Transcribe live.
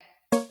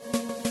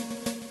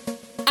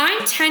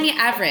I'm Tanya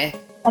Avrith.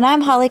 And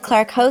I'm Holly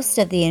Clark, host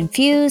of the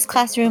Infuse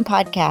Classroom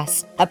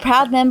Podcast, a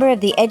proud member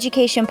of the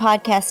Education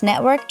Podcast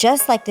Network,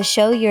 just like the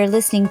show you're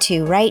listening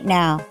to right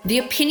now. The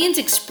opinions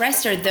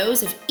expressed are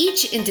those of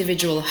each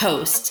individual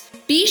host.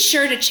 Be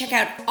sure to check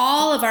out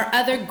all of our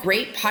other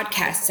great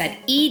podcasts at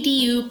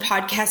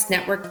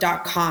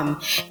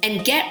edupodcastnetwork.com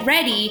and get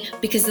ready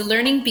because the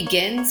learning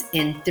begins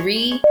in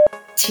 3,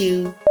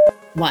 2,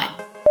 1.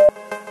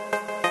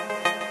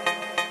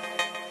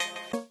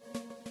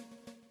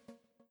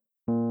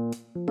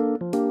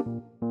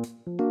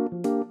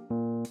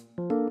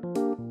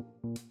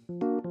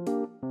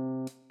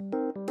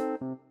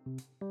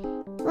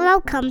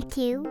 Welcome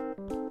to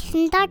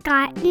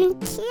Kindergarten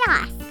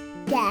Kiosk,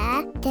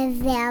 the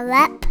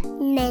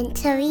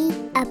developmentally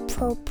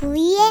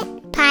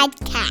appropriate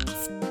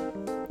podcast.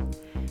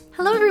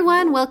 Hello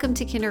everyone, welcome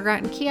to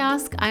Kindergarten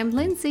Kiosk. I'm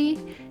Lindsay.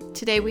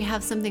 Today we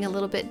have something a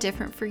little bit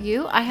different for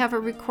you. I have a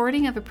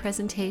recording of a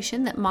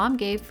presentation that Mom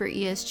gave for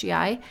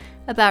ESGI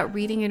about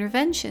reading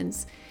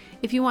interventions.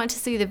 If you want to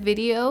see the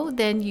video,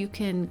 then you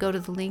can go to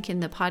the link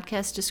in the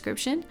podcast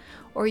description,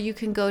 or you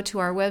can go to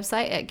our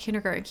website at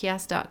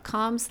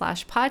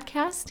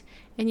kindergartenkiosk.com/podcast,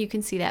 and you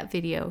can see that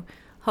video.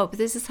 Hope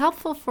this is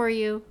helpful for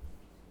you.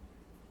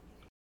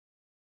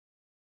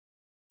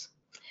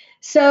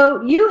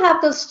 So you have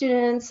those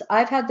students,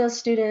 I've had those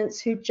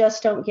students who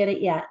just don't get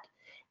it yet.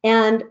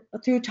 And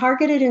through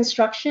targeted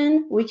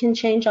instruction, we can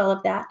change all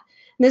of that.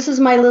 This is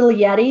my little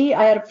Yeti.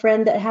 I had a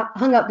friend that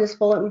hung up this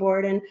bulletin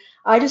board, and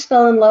I just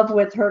fell in love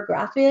with her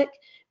graphic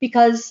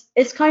because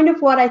it's kind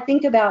of what I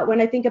think about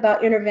when I think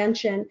about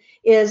intervention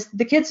is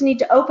the kids need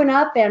to open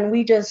up and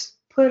we just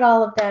put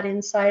all of that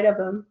inside of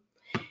them.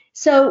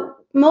 So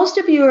most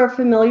of you are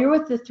familiar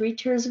with the 3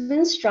 tiers of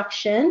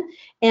instruction,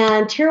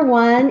 and tier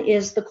 1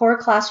 is the core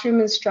classroom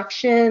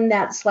instruction.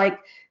 That's like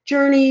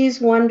journeys,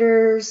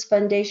 wonders,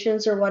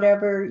 foundations, or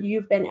whatever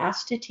you've been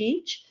asked to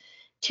teach.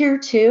 Tier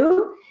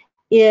 2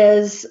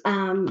 is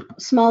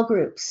small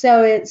groups.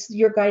 So it's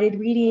your guided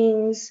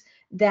readings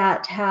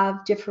that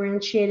have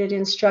differentiated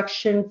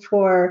instruction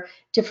for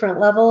different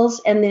levels.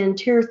 And then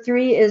tier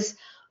 3 is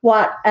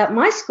what at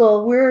my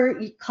school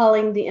we're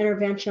calling the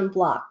intervention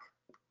block.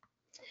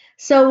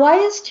 So why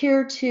is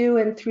tier 2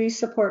 and 3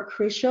 support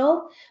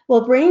crucial?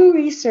 Well, brain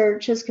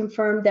research has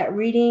confirmed that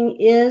reading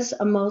is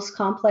a most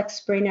complex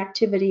brain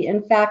activity.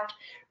 In fact,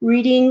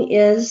 reading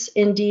is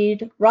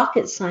indeed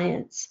rocket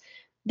science.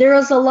 There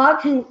is a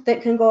lot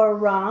that can go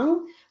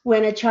wrong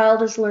when a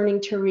child is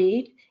learning to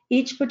read.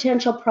 Each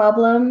potential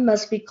problem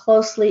must be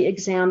closely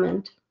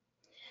examined.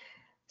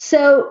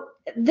 So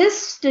this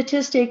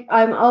statistic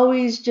I'm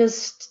always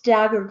just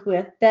staggered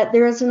with, that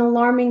there is an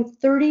alarming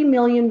 30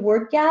 million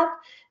word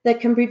gap that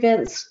can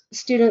prevent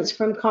students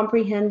from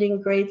comprehending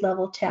grade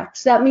level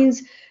text. That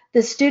means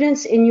the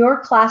students in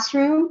your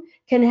classroom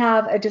can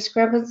have a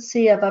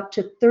discrepancy of up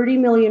to 30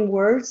 million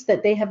words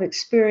that they have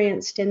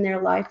experienced in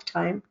their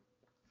lifetime.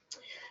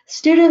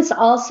 Students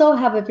also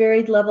have a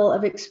varied level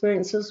of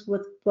experiences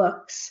with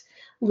books.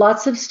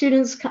 Lots of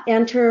students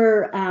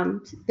enter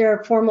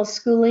their formal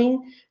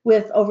schooling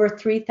with over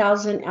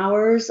 3,000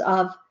 hours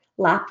of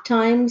lap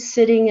time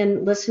sitting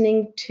and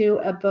listening to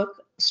a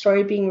book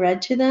story being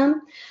read to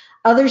them.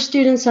 Other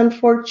students,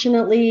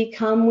 unfortunately,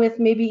 come with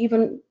maybe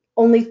even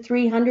only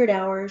 300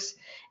 hours.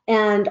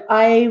 And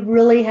I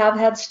really have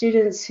had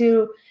students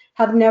who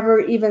have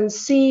never even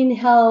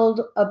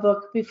held a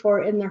book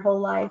before in their whole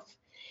life.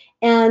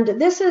 And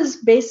this is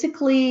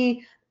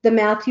basically the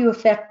Matthew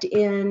effect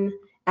in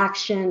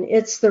action.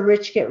 It's the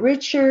rich get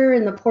richer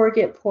and the poor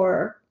get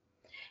poorer.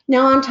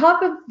 Now, on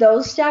top of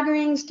those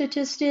staggering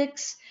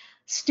statistics,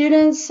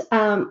 students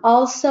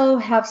also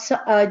have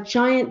a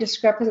giant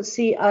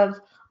discrepancy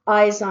of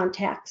eyes on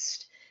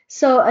text.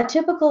 So a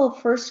typical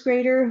first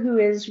grader who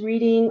is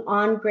reading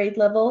on grade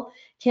level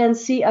can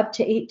see up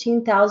to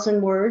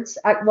 18,000 words,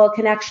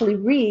 can actually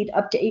read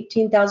up to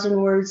 18,000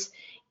 words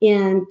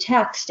in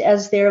text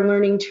as they're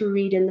learning to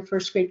read in the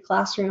first grade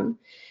classroom.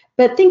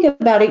 But think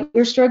about it,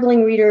 your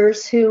struggling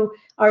readers who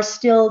are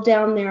still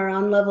down there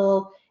on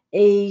level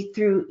A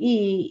through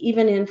E,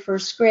 even in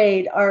first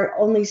grade, are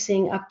only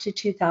seeing up to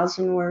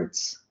 2,000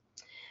 words.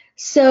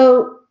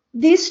 So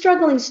these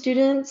struggling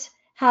students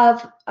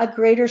have a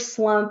greater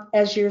slump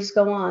as years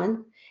go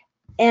on.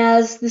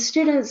 As the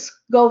students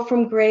go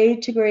from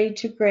grade to grade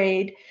to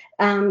grade,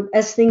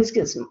 as things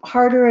get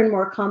harder and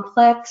more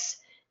complex,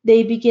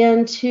 they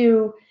begin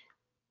to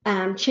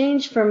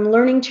change from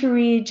learning to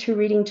read to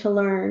reading to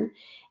learn.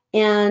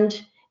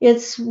 And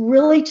it's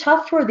really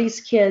tough for these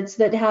kids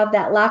that have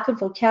that lack of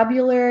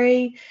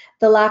vocabulary,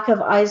 the lack of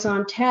eyes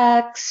on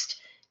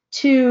text,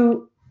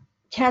 to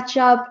catch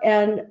up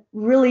and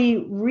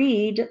really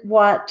read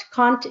what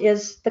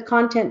is the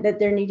content that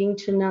they're needing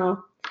to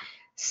know.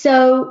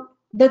 So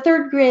the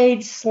third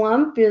grade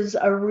slump is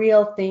a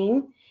real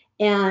thing.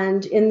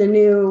 And in the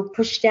new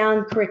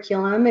push-down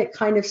curriculum, it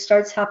kind of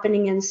starts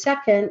happening in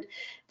second,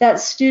 that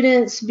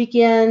students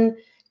begin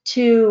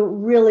to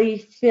really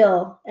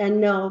feel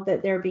and know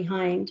that they're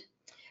behind.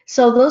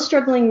 So those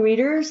struggling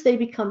readers, they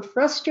become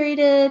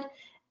frustrated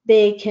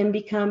They can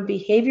become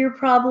behavior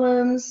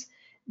problems.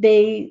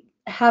 They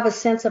have a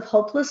sense of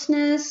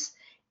hopelessness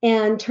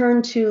and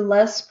turn to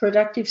less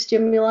productive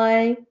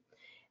stimuli.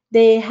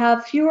 They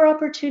have fewer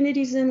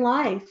opportunities in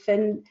life,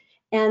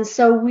 and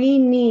so we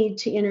need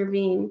to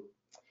intervene.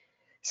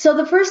 So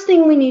the first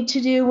thing we need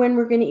to do when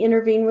we're going to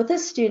intervene with a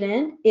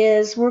student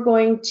is we're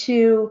going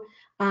to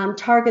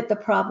target the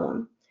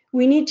problem.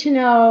 We need to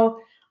know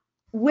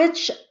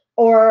which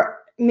or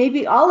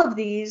maybe all of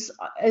these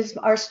is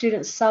our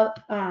students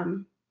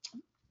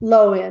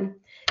low in.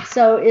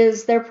 So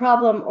is their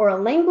problem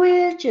oral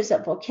language? Is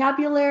it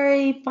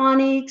vocabulary,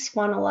 phonics,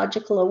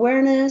 phonological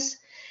awareness?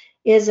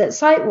 Is it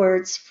sight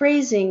words,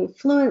 phrasing,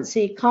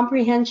 fluency,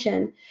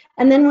 comprehension?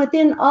 And then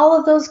within all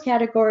of those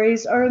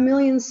categories are a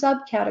million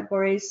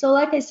subcategories. So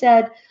like I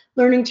said,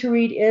 learning to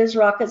read is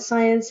rocket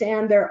science,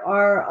 and there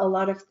are a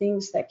lot of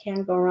things that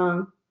can go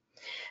wrong.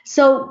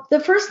 So the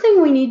first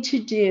thing we need to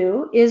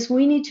do is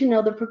we need to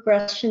know the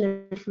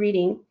progression of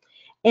reading.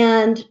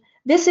 And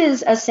this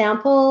is a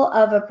sample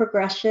of a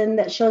progression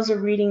that shows a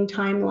reading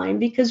timeline,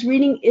 because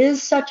reading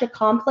is such a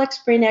complex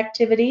brain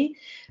activity.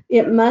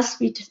 It must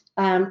be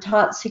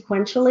taught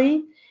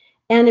sequentially.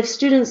 And if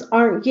students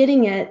aren't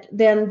getting it,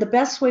 then the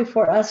best way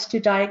for us to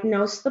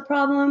diagnose the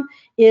problem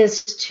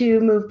is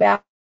to move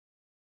back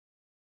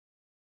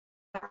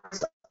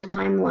the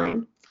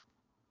timeline.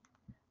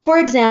 For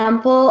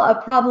example,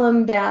 a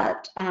problem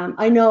that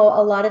I know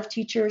a lot of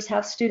teachers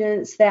have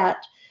students that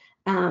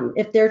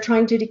if they're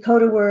trying to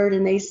decode a word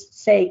and they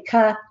say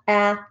ka,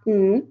 a,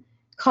 n,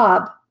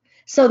 cob.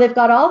 So they've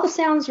got all the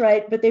sounds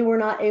right, but they were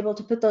not able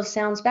to put those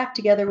sounds back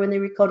together when they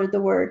recoded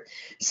the word.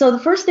 So the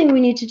first thing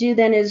we need to do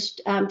then is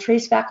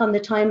trace back on the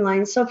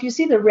timeline. So if you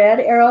see the red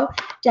arrow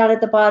down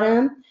at the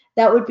bottom,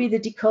 that would be the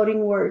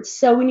decoding words.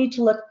 So we need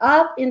to look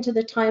up into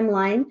the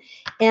timeline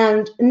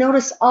and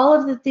notice all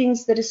of the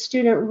things that a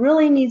student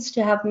really needs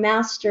to have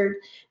mastered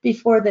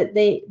before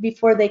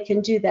they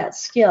can do that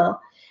skill.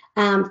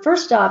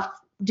 First off,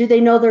 do they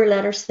know their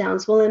letter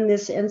sounds? Well, in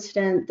this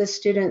incident, the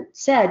student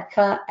said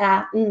ka,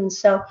 a, n.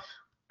 So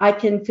I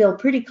can feel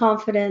pretty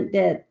confident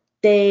that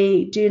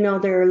they do know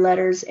their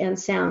letters and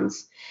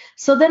sounds.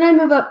 So then I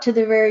move up to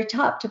the very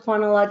top to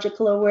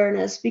phonological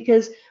awareness,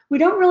 because we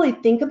don't really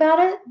think about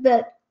it,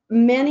 but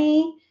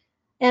many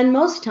and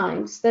most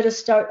times that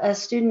a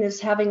student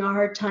is having a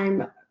hard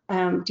time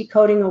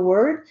decoding a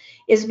word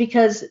is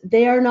because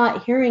they are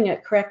not hearing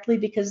it correctly,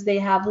 because they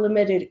have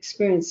limited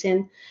experience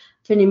in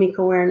phonemic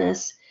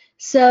awareness.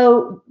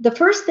 So the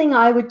first thing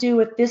I would do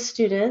with this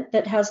student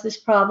that has this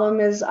problem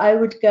is I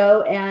would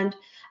go and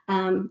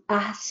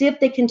see if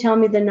they can tell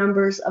me the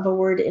numbers of a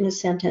word in a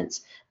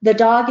sentence. The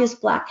dog is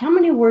black. How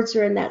many words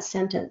are in that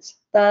sentence?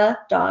 The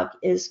dog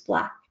is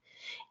black.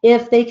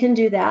 If they can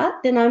do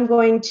that, then I'm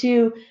going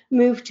to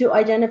move to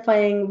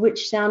identifying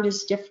which sound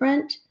is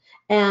different.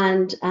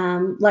 And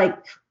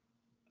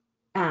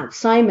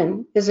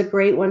Simon is a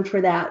great one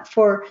for that,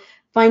 for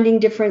finding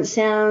different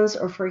sounds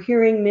or for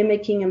hearing,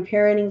 mimicking, and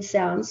parroting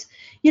sounds.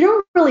 You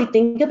don't really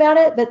think about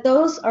it, but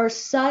those are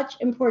such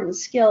important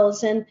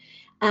skills. And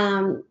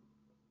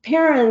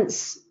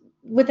parents,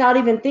 without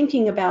even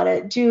thinking about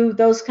it, do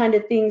those kind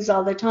of things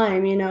all the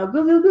time, you know,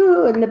 goo, goo,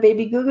 goo, and the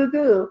baby goo, goo,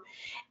 goo.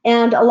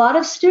 And a lot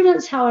of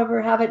students,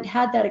 however, haven't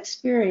had that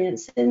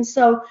experience. And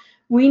so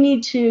we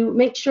need to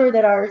make sure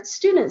that our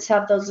students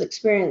have those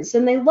experiences.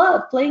 And they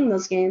love playing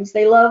those games.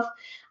 They love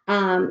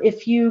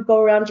if you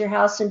go around your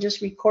house and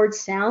just record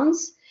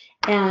sounds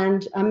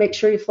and make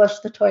sure you flush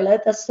the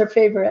toilet. That's their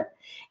favorite.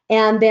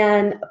 And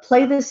then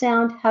play the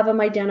sound, have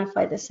them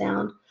identify the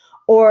sound.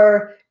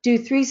 Or do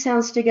 3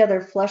 sounds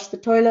together, flush the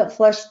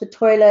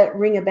toilet,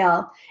 ring a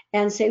bell,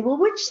 and say, well,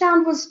 which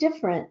sound was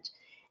different?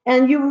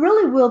 And you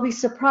really will be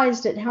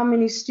surprised at how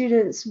many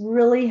students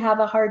really have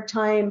a hard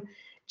time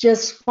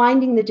just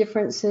finding the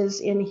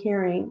differences in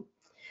hearing.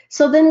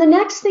 So then the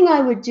next thing I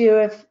would do,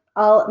 if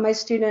my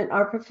students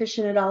are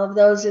proficient at all of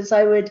those, is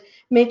I would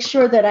make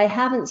sure that I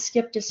haven't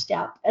skipped a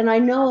step. And I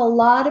know a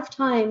lot of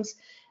times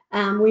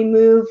we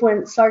move,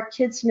 once our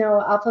kids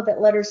know alphabet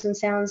letters and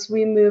sounds,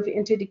 we move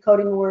into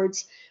decoding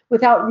words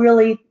without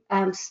really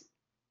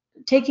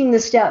taking the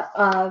step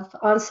of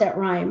onset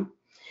rhyme.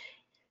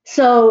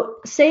 So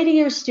say to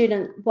your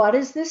student, what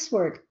is this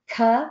word?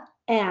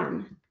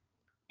 Ka-an.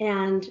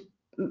 And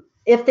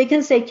if they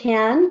can say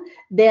can,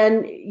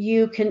 then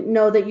you can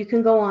know that you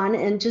can go on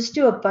and just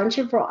do a bunch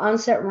of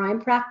onset rhyme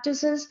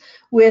practices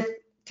with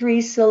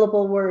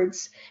 3-syllable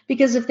words.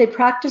 Because if they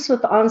practice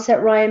with the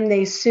onset rhyme,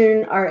 they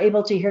soon are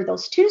able to hear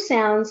those 2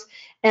 sounds,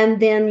 and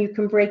then you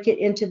can break it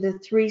into the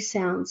 3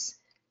 sounds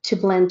to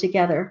blend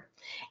together.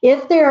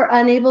 If they're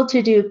unable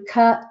to do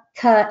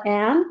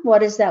ka-an,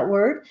 what is that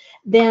word?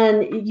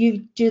 Then you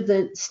do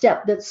the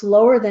step that's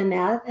lower than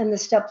that, and the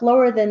step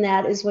lower than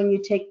that is when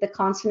you take the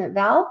consonant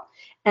vowel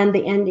and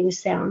the ending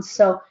sound.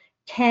 So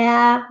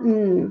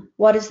can,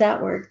 what is that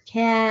word?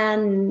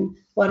 Can,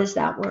 what is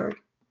that word?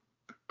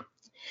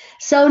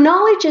 So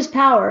knowledge is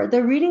power.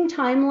 The reading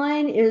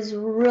timeline is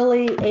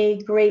really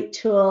a great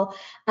tool.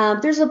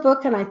 There's a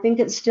book, and I think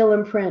it's still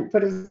in print,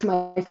 but it's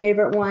my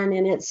favorite one,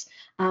 and it's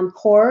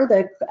CORE,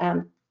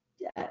 the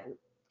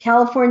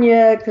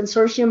California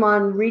Consortium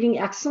on Reading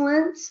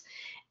Excellence.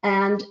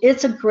 And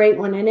it's a great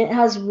one, and it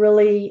has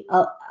really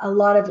a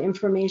lot of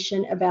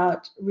information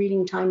about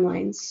reading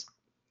timelines.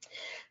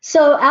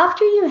 So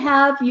after you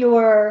have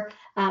your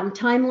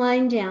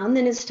timeline down,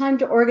 then it's time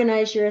to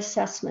organize your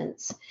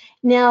assessments.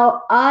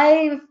 Now,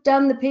 I've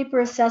done the paper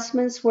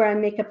assessments where I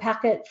make a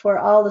packet for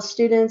all the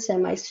students,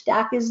 and my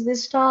stack is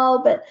this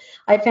tall, but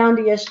I found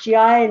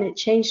ESGI and it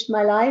changed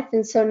my life.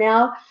 And so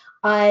now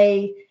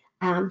I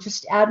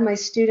just add my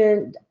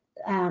student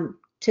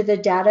to the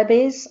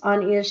database on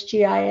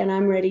ESGI, and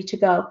I'm ready to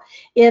go.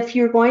 If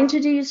you're going to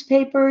use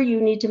paper, you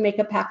need to make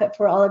a packet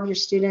for all of your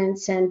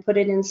students and put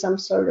it in some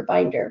sort of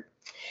binder.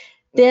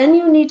 Then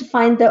you need to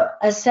find the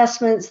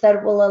assessments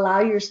that will allow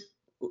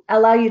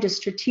you to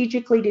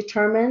strategically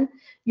determine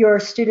your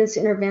students'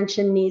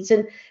 intervention needs.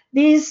 And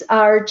these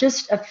are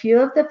just a few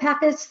of the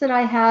packets that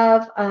I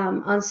have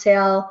on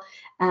sale.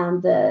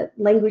 The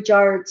language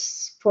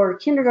arts for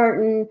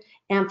kindergarten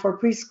and for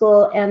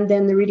preschool, and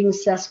then the reading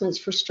assessments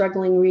for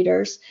struggling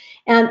readers.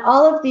 And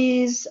all of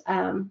these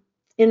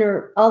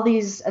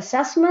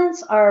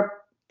assessments are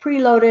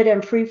preloaded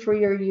and free for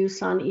your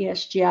use on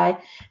ESGI.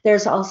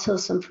 There's also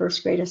some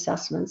first grade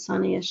assessments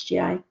on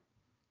ESGI.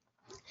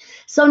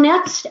 So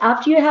next,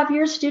 after you have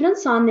your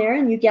students on there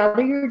and you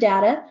gather your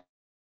data,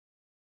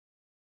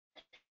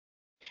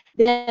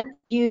 then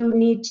you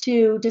need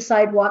to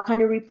decide what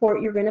kind of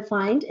report you're going to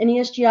find. And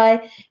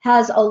ESGI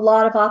has a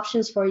lot of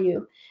options for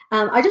you.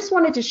 I just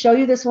wanted to show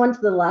you this one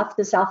to the left,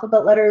 this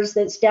alphabet letters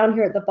that's down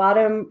here at the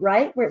bottom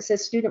right where it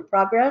says student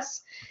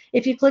progress.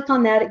 If you click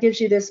on that, it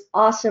gives you this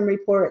awesome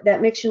report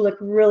that makes you look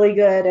really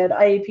good at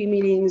IEP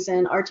meetings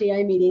and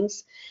RTI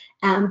meetings.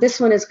 This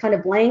one is kind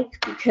of blank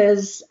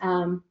because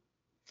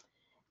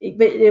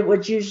it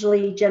would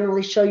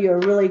generally show you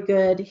a really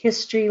good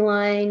history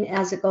line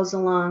as it goes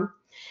along.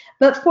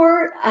 But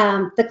for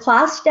the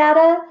class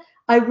data,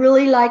 I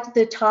really liked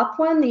the top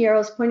one, the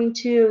arrows pointing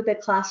to the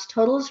class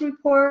totals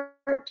report.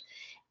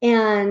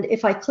 And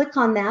if I click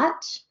on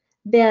that,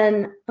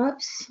 then, and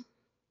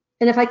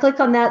if I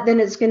click on that, then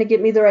it's going to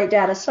get me the right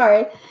data,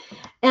 sorry.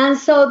 And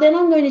so then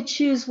I'm going to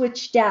choose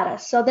which data.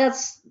 So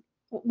that's,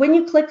 when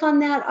you click on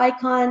that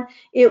icon,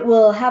 it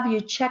will have you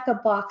check a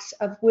box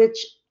of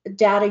which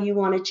data you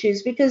want to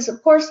choose, because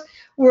of course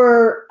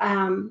we're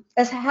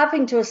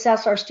having to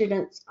assess our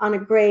students on a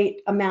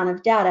great amount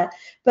of data,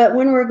 but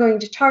when we're going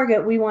to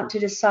target, we want to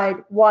decide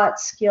what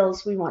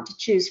skills we want to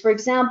choose. For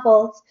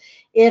example,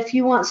 if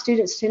you want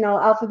students to know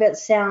alphabet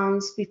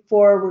sounds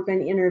before we're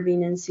going to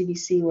intervene in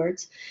CVC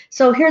words.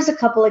 So here's a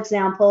couple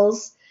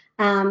examples.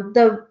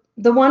 The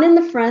one in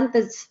the front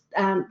that's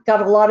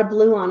got a lot of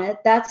blue on it,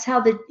 that's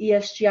how the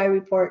ESGI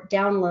report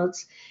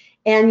downloads.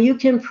 And you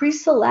can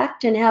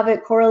pre-select and have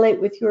it correlate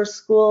with your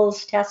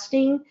school's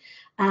testing.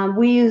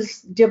 We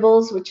use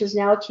DIBELS, which is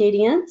now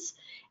Acadience.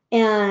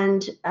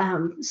 And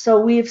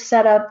so we've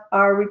set up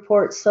our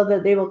reports so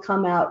that they will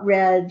come out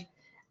red,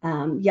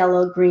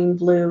 yellow, green,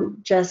 blue,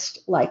 just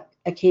like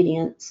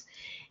Acadience.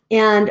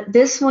 And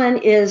this one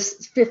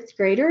is fifth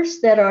graders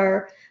that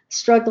are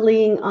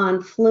struggling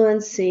on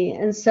fluency.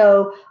 And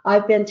so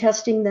I've been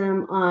testing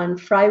them on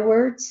Fry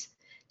words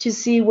to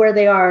see where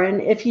they are.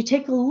 And if you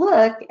take a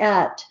look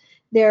at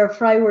their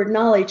Fry word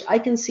knowledge, I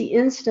can see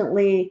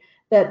instantly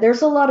that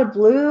there's a lot of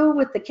blue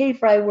with the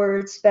K-Fry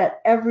words,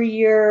 but every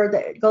year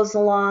that goes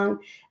along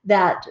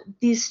that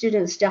these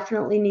students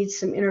definitely need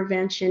some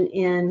intervention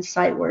in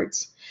sight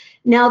words.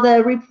 Now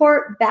the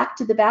report back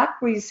to the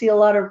back where you see a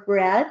lot of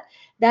red,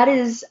 that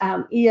is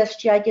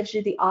ESGI gives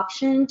you the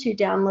option to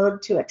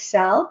download to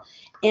Excel.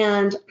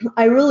 And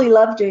I really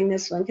love doing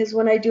this one because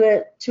when I do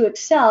it to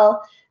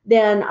Excel,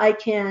 then I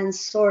can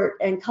sort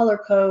and color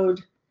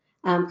code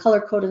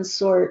and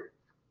sort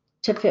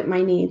to fit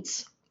my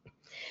needs.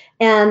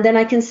 And then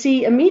I can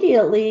see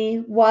immediately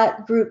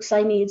what groups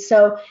I need.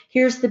 So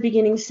here's the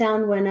beginning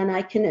sound one, and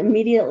I can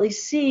immediately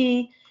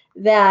see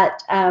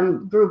that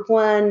group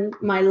 1,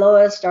 my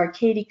lowest are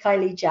Katie,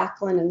 Kylie,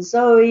 Jacqueline, and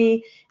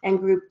Zoe, and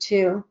group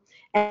 2.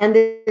 And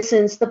this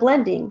is the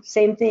blending,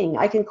 same thing.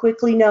 I can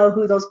quickly know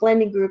who those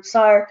blending groups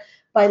are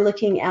by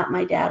looking at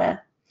my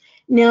data.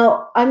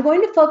 Now, I'm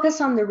going to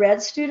focus on the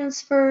red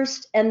students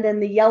first, and then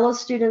the yellow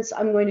students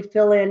I'm going to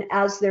fill in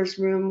as there's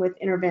room with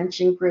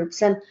intervention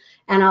groups, and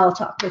I'll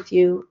talk with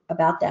you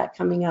about that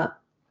coming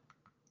up.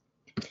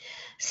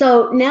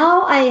 So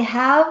now I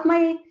have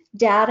my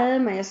data,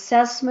 my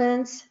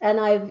assessments, and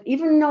I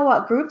even know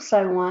what groups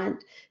I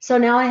want. So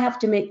now I have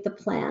to make the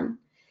plan.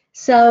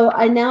 So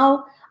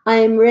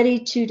I'm ready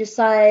to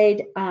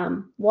decide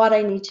what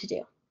I need to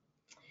do.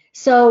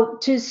 So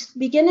to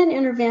begin an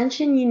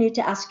intervention, you need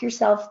to ask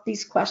yourself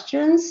these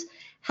questions.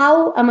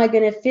 How am I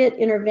going to fit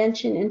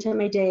intervention into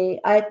my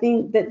day? I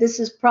think that this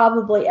is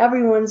probably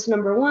everyone's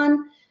number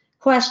one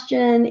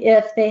question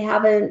if they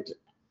haven't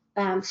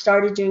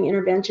started doing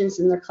interventions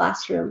in their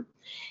classroom.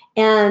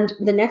 And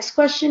the next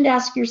question to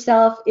ask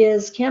yourself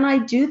is, can I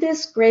do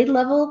this grade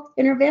level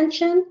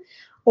intervention?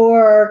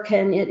 Or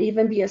can it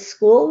even be a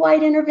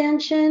school-wide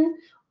intervention?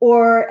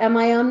 Or am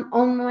I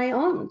on my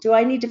own? Do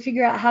I need to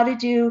figure out how to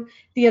do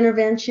the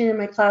intervention in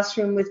my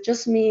classroom with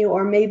just me,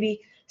 or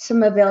maybe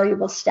some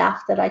available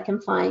staff that I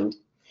can find?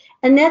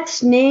 And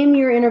next, name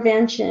your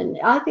intervention.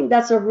 I think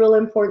that's a real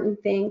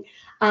important thing.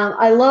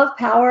 I love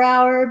Power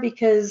Hour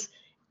because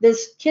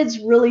this kids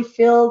really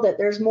feel that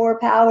there's more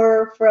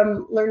power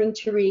from learning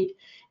to read.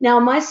 Now,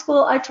 in my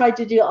school, I tried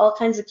to do all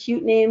kinds of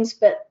cute names,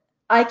 but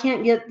I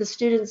can't get the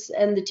students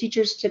and the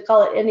teachers to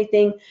call it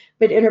anything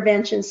but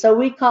intervention. So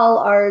we call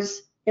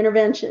ours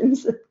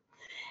interventions.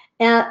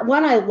 And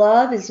one I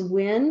love is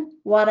Win,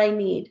 What I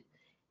Need.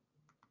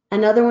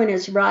 Another one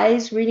is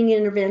Rise, Reading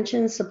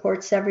Intervention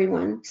Supports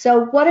Everyone.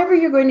 So whatever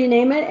you're going to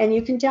name it, and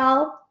you can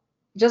tell,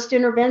 just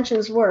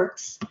interventions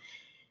works.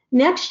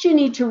 Next, you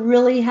need to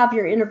really have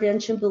your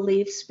intervention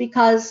beliefs,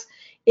 because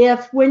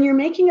if when you're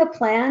making a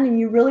plan and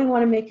you really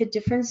want to make a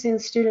difference in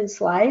students'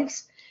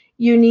 lives,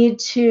 you need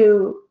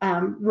to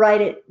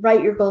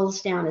write your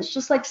goals down. It's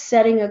just like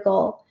setting a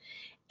goal.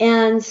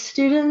 And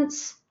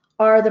students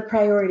are the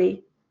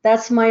priority.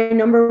 That's my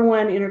number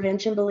one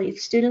intervention belief.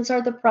 Students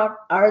are the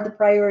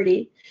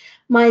priority.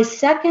 My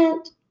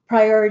second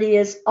priority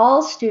is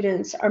all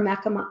students are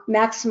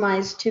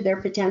maximized to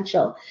their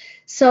potential.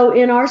 So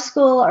in our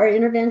school, our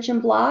intervention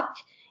block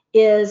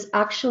is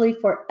actually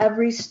for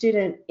every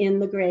student in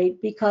the grade,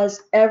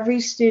 because every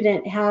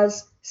student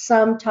has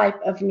some type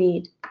of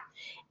need.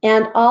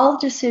 And all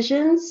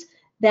decisions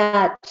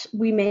that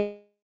we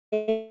make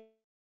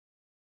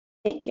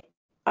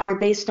are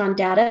based on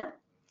data.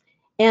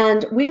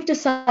 And we've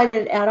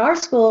decided at our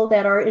school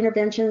that our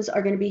interventions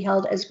are going to be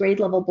held as grade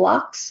level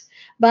blocks.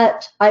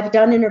 But I've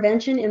done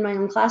intervention in my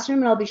own classroom,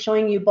 and I'll be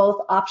showing you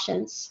both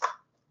options.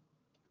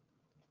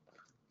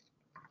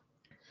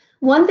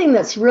 One thing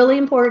that's really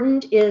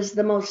important is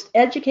the most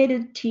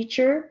educated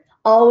teacher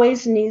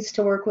always needs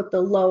to work with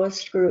the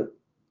lowest group.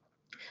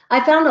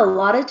 I found a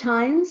lot of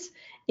times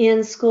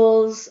in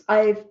schools,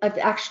 I've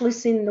actually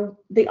seen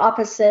the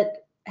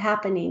opposite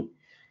happening.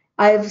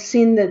 I've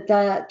seen that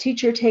the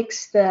teacher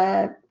takes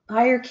the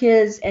higher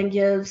kids and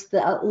gives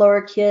the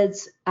lower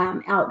kids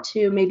out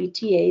to maybe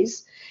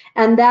TAs.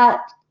 And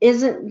that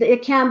isn't,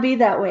 it can't be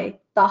that way.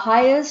 The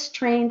highest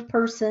trained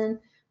person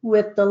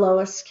with the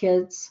lowest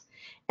kids.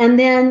 And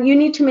then you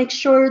need to make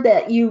sure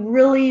that you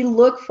really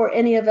look for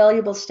any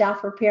available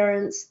staff or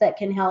parents that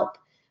can help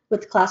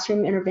with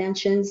classroom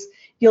interventions.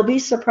 You'll be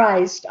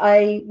surprised.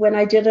 When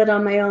I did it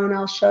on my own,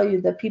 I'll show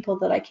you the people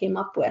that I came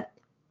up with.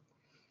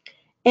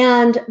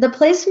 And the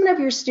placement of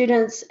your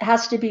students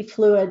has to be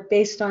fluid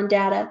based on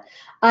data.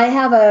 I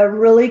have a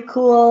really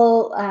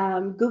cool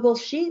Google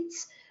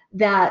Sheets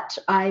that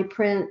I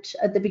print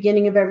at the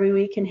beginning of every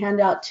week and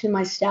hand out to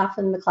my staff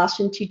and the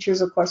classroom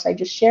teachers. Of course, I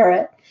just share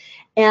it.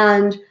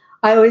 And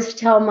I always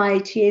tell my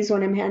TAs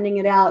when I'm handing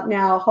it out,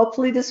 now,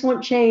 hopefully this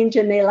won't change,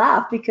 and they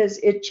laugh because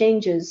it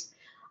changes.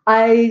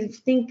 I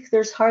think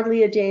there's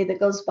hardly a day that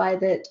goes by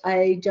that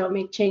I don't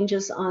make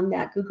changes on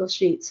that Google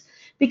Sheets,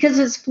 because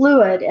it's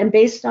fluid and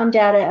based on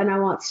data, and I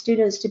want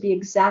students to be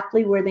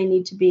exactly where they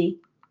need to be.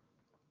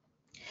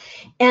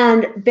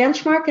 And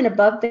benchmark and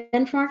above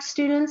benchmark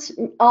students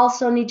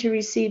also need to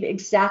receive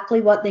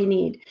exactly what they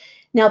need.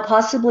 Now,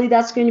 possibly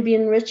that's going to be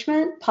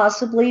enrichment.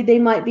 Possibly they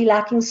might be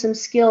lacking some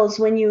skills.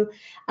 When you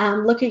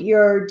look at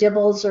your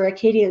DIBELS or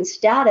Acadience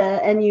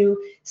data and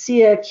you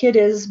see a kid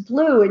is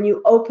blue and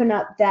you open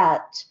up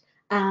that,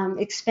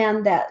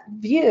 expand that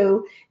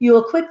view, you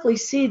will quickly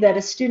see that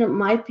a student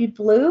might be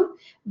blue,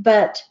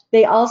 but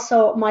they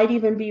also might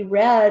even be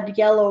red,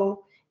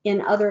 yellow in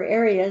other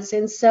areas.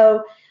 And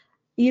so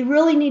you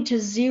really need to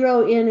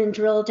zero in and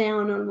drill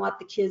down on what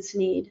the kids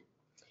need.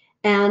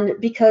 And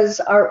because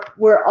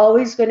we're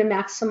always going to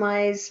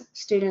maximize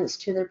students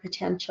to their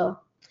potential.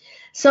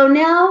 So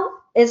now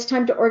it's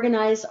time to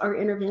organize our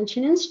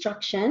intervention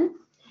instruction.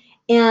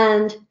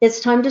 And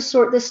it's time to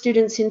sort the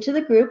students into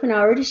the group. And I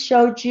already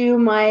showed you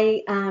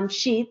my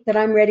sheet that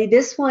I'm ready.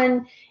 This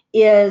one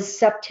is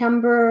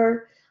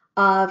September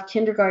of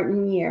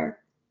kindergarten year,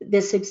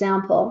 this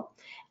example.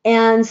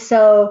 And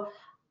so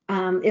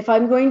if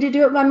I'm going to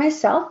do it by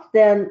myself,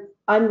 then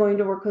I'm going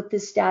to work with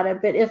this data.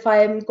 But if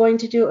I'm going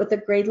to do it with a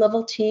grade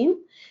level team,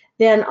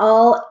 then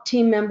all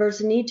team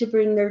members need to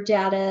bring their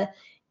data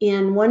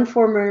in one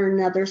form or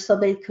another so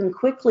they can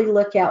quickly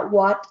look at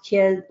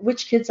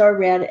which kids are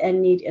red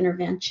and need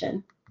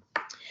intervention.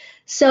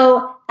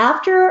 So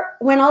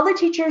when all the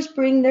teachers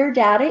bring their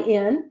data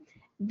in,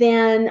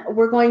 then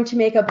we're going to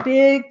make a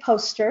big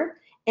poster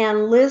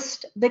and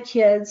list the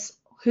kids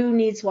who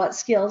needs what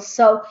skills.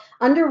 So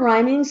under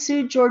rhyming,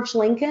 Sue, George,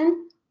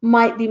 Lincoln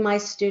might be my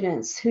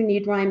students who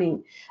need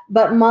rhyming,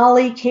 but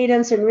Molly,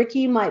 Cadence, and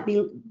Ricky might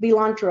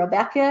belong to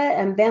Rebecca,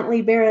 and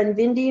Bentley, Bear, and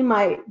Vindy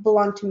might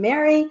belong to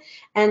Mary,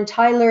 and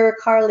Tyler,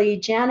 Carly,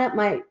 Janet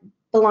might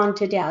belong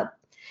to Deb.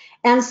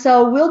 And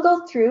so we'll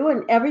go through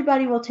and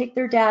everybody will take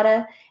their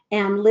data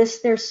and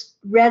list their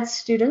red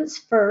students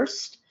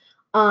first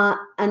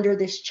under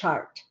this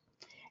chart.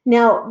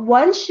 Now,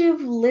 once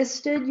you've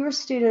listed your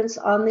students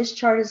on this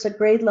chart as a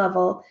grade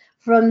level,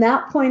 from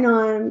that point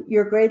on,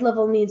 your grade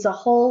level needs a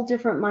whole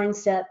different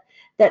mindset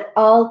that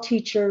all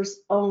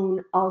teachers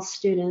own all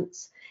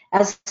students.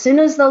 As soon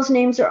as those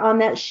names are on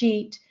that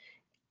sheet,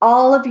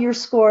 all of your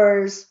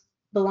scores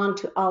belong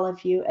to all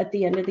of you at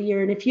the end of the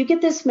year. And if you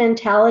get this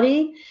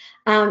mentality,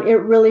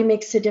 it really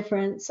makes a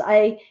difference.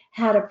 I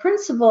had a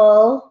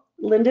principal,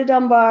 Linda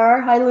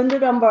Dunbar. Hi, Linda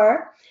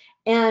Dunbar.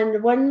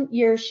 And one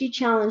year she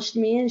challenged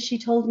me and she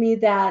told me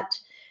that,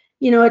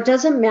 it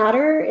doesn't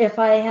matter if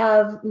I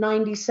have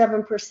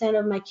 97%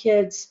 of my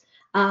kids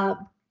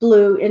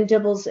blue in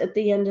dibbles at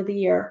the end of the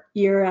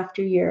year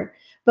after year.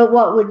 But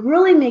what would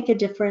really make a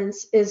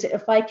difference is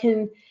if I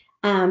can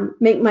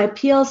make my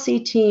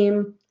PLC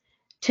team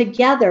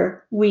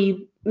together,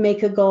 we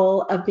make a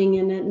goal of being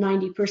in at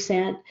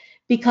 90%.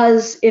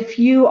 Because if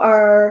you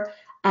are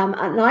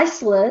an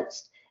isolate,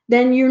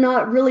 then you're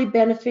not really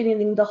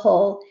benefiting the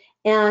whole.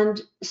 And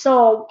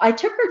so I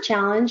took her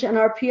challenge, and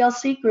our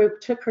PLC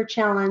group took her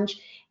challenge.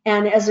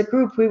 And as a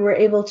group, we were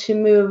able to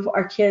move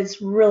our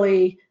kids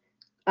really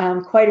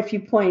quite a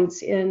few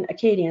points in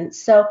Acadians.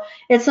 So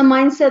it's a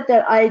mindset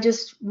that I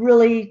just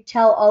really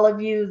tell all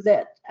of you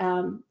that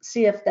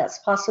see if that's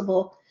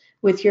possible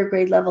with your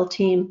grade level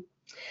team.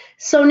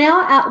 So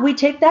now we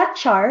take that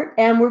chart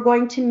and we're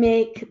going to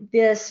make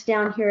this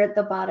down here at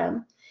the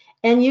bottom.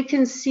 And you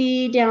can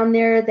see down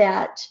there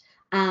that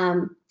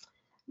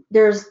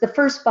there's the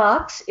first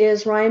box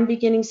is rhyme,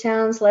 beginning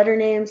sounds, letter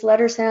names,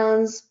 letter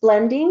sounds,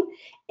 blending.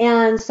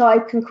 And so I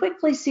can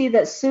quickly see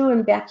that Sue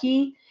and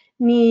Becky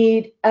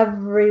need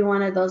every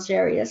one of those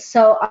areas.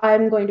 So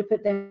I'm going to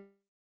put them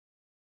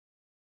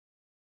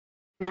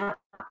in that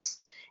box.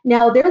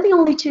 Now they're the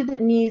only two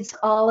that needs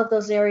all of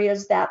those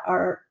areas that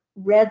are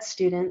red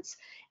students.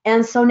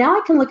 And so now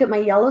I can look at my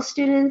yellow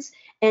students,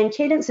 and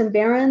Cadence and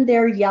Barron,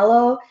 they're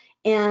yellow,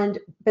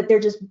 but they're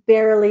just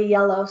barely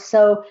yellow.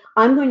 So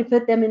I'm going to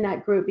put them in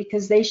that group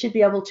because they should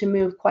be able to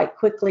move quite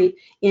quickly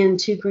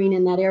into green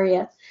in that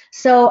area.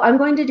 So I'm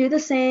going to do the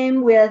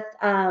same with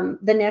the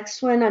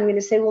next one. I'm going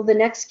to say, well, the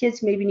next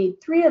kids maybe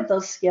need 3 of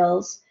those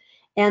skills.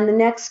 And the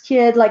next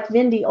kid, like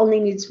Vindy, only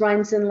needs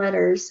rhymes and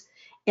letters.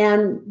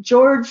 And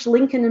George,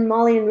 Lincoln, and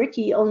Molly, and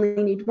Ricky only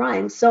need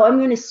rhymes. So I'm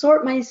going to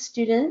sort my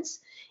students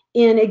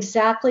in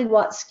exactly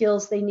what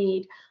skills they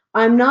need.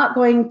 I'm not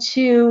going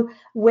to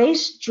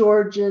waste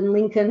George and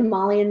Lincoln,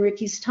 Molly, and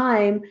Ricky's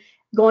time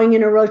going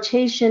in a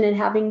rotation and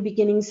having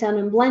beginning, sound,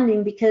 and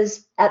blending,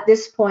 because at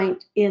this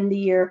point in the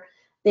year,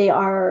 they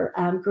are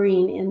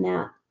green in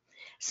that.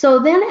 So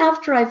then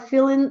after I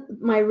fill in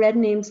my red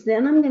names,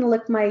 then I'm going to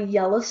look my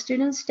yellow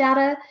students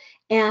data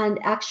and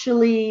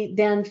actually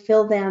then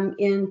fill them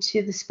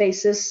into the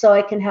spaces so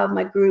I can have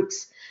my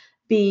groups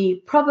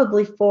be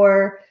probably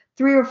 4.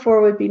 3 or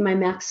 4 would be my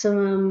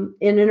maximum.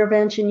 In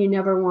intervention, you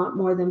never want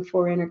more than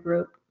 4 in a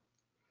group.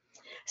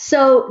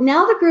 So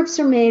now the groups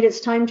are made,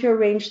 it's time to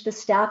arrange the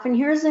staff. And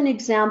here's an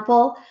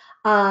example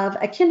of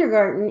a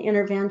kindergarten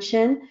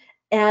intervention.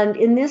 And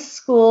in this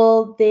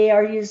school, they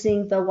are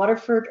using the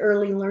Waterford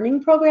Early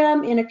Learning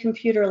Program in a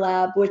computer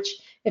lab, which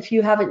if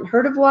you haven't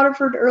heard of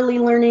Waterford Early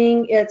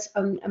Learning, it's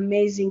an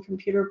amazing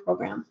computer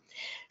program.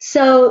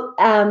 So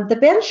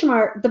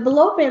the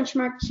below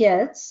benchmark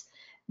kids,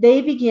 they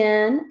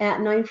begin at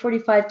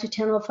 9:45 to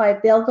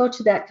 10:05. They'll go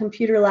to that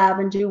computer lab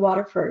and do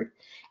Waterford.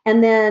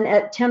 And then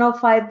at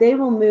 10:05, they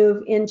will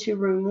move into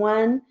room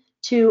 1,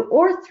 2,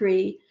 or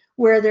 3,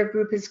 where their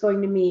group is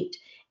going to meet.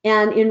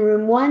 And in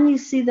room 1, you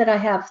see that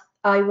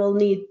I will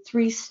need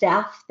 3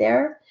 staff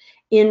there.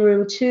 In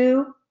room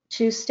 2,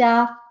 2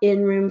 staff.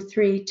 In room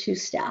 3, 2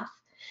 staff.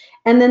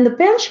 And then the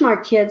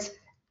benchmark kids,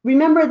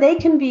 remember, they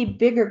can be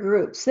bigger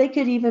groups. They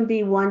could even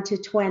be 1 to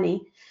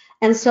 20.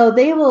 And so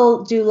they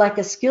will do like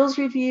a skills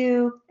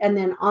review and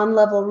then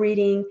on-level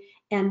reading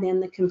and then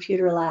the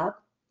computer lab.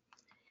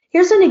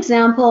 Here's an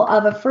example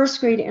of a first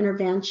grade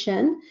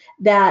intervention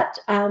that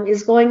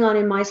is going on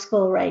in my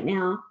school right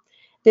now.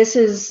 This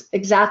is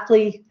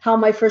exactly how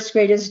my first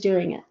grade is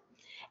doing it.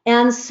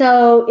 And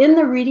so in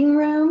the reading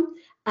room,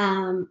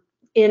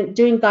 in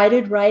doing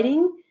guided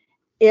writing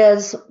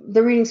is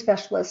the reading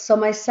specialist. So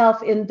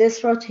myself in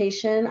this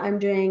rotation, I'm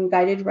doing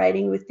guided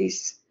writing with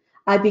these,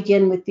 I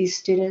begin with these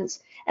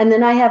students. And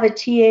then I have a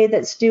TA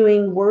that's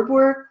doing word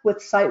work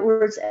with sight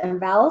words and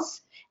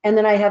vowels. And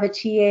then I have a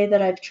TA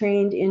that I've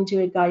trained in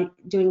doing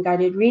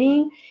guided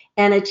reading,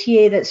 and a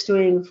TA that's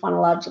doing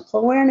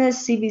phonological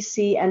awareness,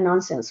 CVC, and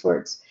nonsense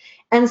words.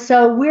 And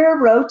so we're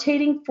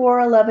rotating 4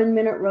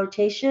 11-minute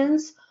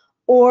rotations,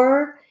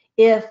 or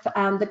if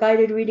the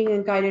guided reading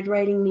and guided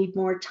writing need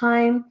more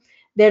time,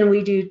 then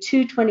we do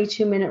 2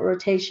 22-minute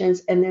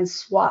rotations and then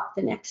swap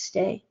the next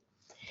day.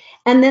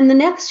 And then the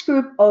next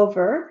group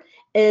over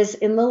is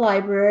in the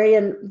library,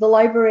 and the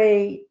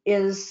library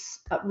is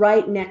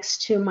right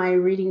next to my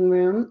reading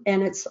room,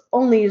 and it's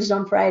only used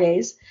on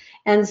Fridays,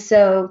 and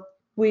so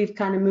we've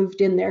kind of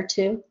moved in there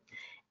too.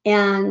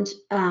 And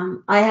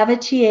I have a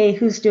TA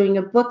who's doing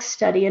a book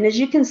study, and as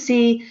you can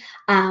see,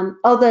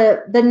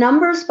 the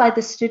numbers by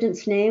the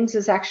students' names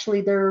is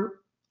actually their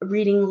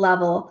reading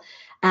level.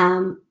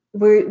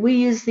 We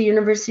use the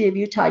University of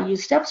Utah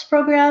U-Steps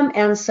program,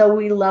 and so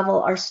we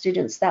level our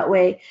students that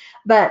way.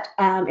 But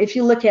if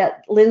you look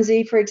at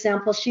Lindsay, for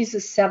example, she's a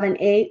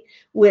 7-8,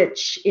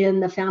 which in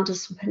the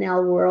Fountas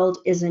Pinnell world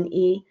is an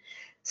E.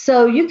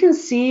 So you can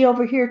see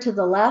over here to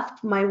the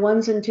left, my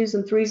 1s and 2s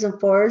and 3s and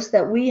 4s,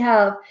 that we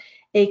have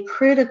a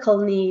critical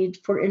need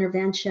for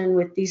intervention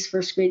with these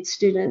first grade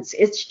students.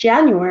 It's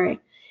January,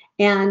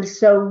 and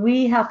so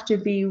we have to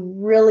be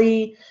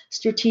really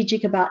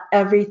strategic about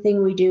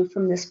everything we do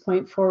from this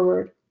point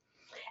forward.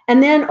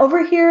 And then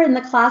over here in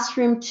the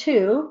classroom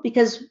 2,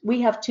 because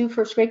we have 2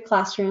 first grade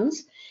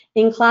classrooms,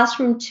 in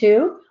classroom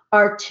 2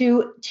 are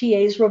 2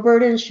 TAs,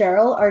 Roberta and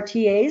Cheryl are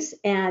TAs,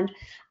 and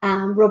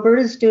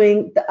Roberta's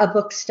doing a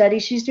book study.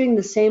 She's doing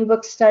the same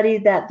book study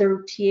that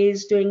the TA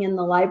is doing in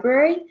the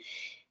library.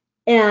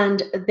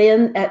 And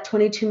then at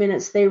 22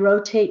 minutes, they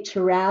rotate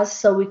to RAS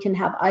so we can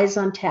have eyes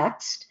on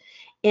text.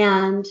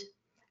 And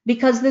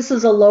because this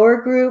is a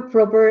lower group,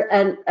 Roberta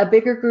and a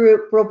bigger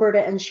group,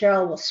 Roberta and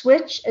Cheryl will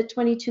switch at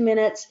 22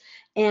 minutes.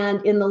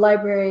 And in the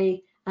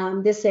library,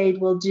 this aide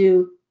will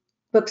do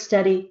book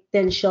study,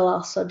 then she'll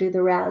also do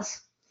the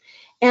RAS.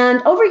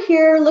 And over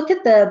here, look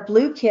at the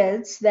blue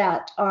kids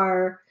that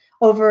are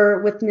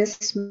over with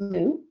Miss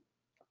Moon.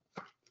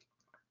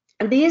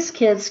 And these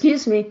kids,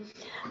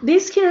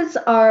 these kids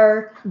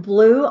are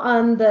blue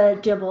on the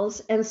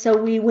DIBELS, and so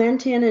we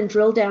went in and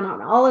drilled down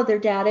on all of their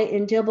data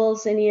in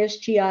DIBELS and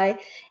ESGI,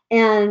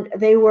 and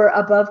they were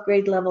above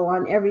grade level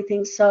on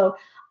everything. So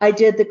I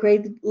did the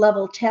grade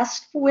level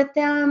test with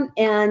them,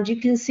 and you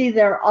can see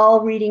they're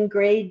all reading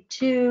grade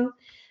 2,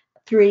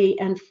 3,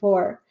 and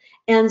 4.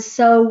 And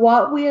so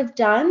what we have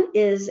done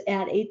is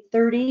at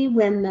 8:30,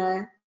 when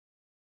the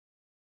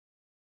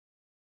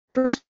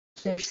first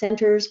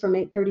centers from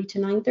 8:30 to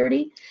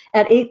 9:30,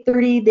 at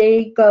 8:30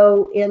 they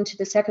go into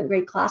the second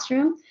grade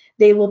classroom.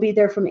 They will be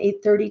there from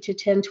 8:30 to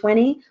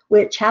 10:20,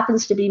 which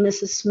happens to be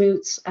Mrs.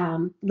 Smoot's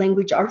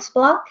language arts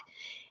block.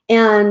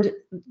 And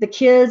the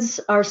kids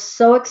are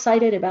so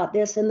excited about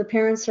this, and the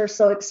parents are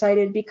so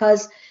excited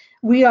because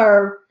we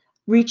are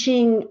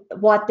reaching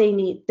what they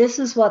need. This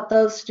is what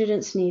those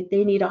students need.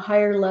 They need a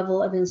higher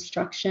level of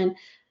instruction.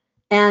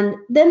 And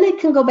then they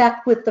can go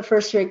back with the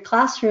first grade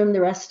classroom the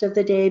rest of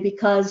the day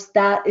because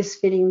that is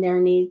fitting their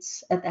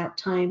needs at that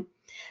time.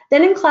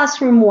 Then in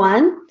classroom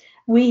 1,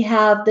 we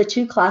have the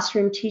 2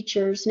 classroom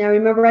teachers. Now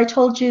remember, I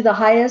told you the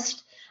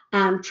highest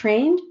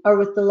trained are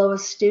with the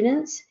lowest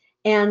students.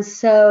 And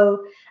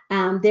so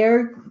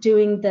they're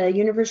doing the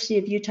University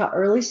of Utah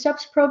Early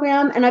Steps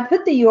program. And I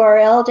put the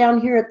URL down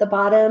here at the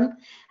bottom.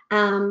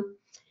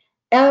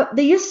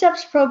 The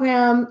U-Steps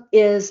program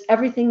is,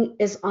 everything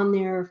is on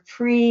there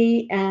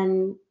free,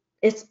 and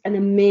it's an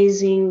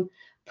amazing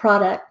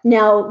product.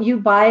 Now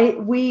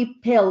we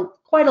pay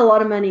quite a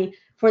lot of money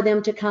for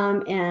them to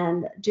come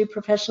and do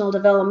professional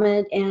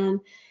development and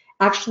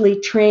actually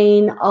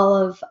train all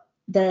of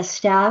the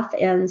staff.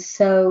 And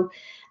so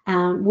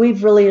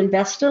we've really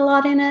invested a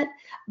lot in it,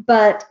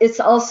 but it's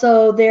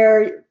also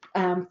there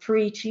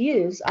free to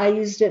use. I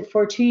used it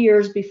for 2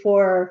 years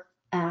before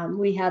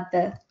we had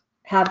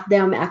have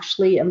them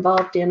actually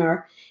involved in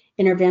our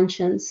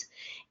interventions.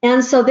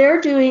 And so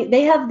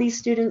they have these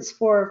students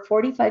for a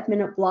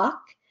 45-minute block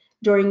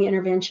during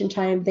intervention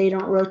time. They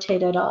don't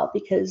rotate at all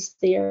because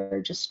they are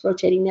just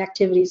rotating the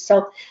activities.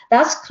 So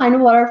that's kind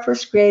of what our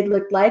first grade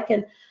looked like.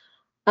 And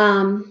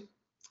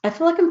I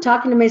feel like I'm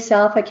talking to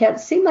myself. I can't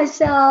see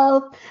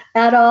myself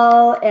at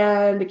all,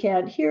 and I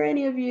can't hear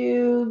any of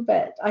you,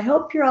 but I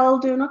hope you're all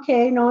doing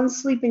okay. No one's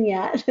sleeping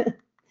yet.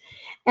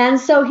 And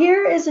so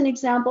here is an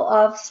example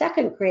of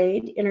second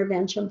grade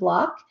intervention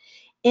block.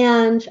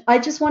 And I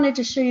just wanted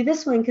to show you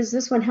this one because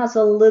this one has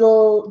a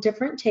little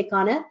different take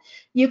on it.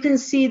 You can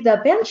see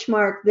the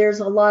benchmark. There's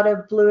a lot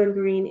of blue and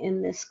green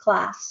in this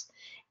class.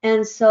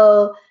 And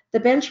so the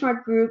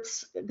benchmark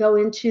groups go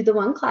into the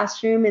one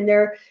classroom, and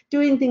they're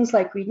doing things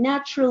like read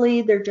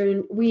naturally.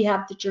 We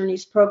have the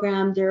Journeys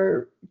program.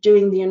 They're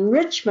doing the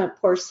enrichment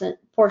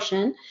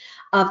portion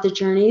of the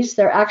Journeys.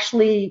 They're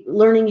actually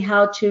learning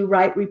how to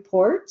write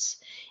reports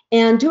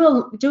and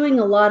doing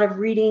a lot of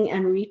reading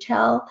and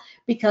retell,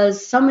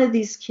 because some of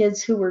these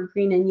kids who were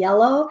green and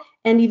yellow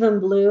and even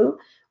blue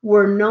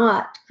were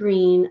not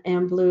green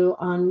and blue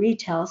on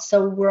retell.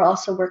 So we're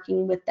also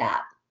working with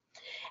that.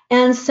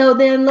 And so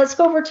then let's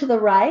go over to the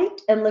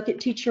right and look at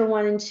teacher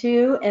 1 and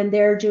 2, and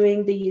they're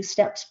doing the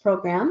U-Steps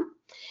program.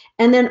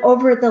 And then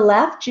over at the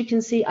left, you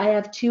can see I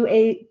have two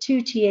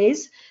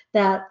TAs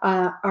that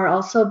are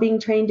also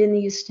being trained in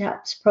the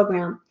U-Steps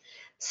program.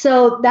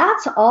 So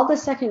that's all the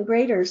second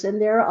graders, and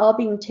they're all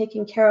being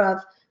taken care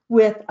of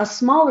with a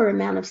smaller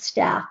amount of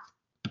staff.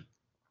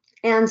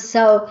 And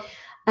so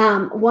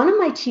one of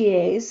my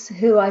TAs,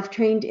 who I've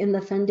trained in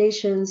the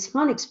Foundations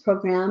Phonics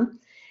program,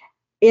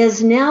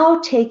 is now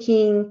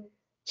taking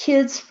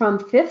kids from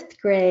 5th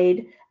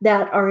grade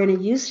that are in a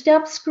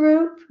U-Steps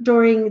group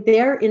during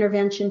their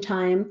intervention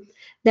time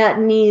that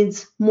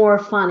needs more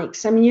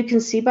phonics. I mean, you can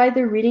see by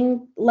their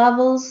reading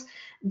levels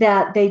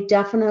that they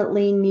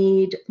definitely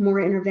need more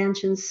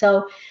interventions.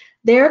 So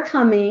they're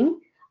coming.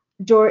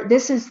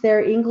 This is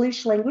their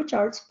English language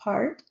arts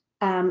part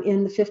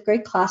in the 5th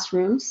grade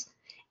classrooms.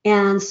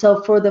 And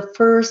so for the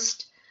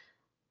first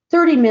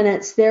 30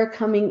 minutes, they're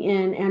coming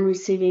in and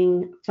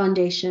receiving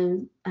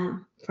foundation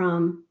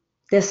from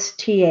this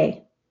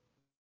TA.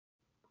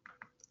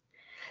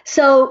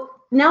 So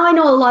now I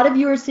know a lot of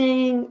you are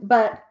saying,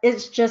 but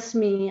it's just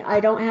me. I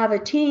don't have a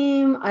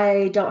team.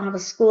 I don't have a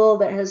school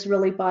that has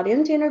really bought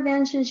into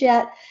interventions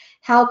yet.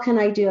 How can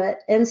I do it?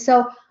 And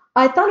so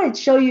I thought I'd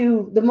show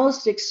you the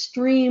most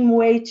extreme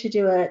way to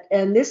do it.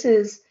 And this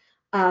is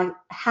a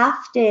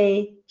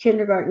half-day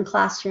kindergarten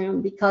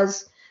classroom,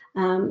 because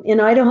in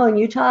Idaho and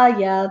Utah,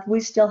 yeah, we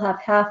still have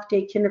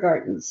half-day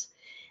kindergartens.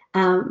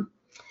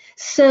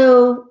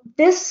 So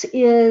this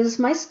is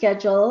my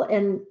schedule,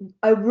 and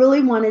I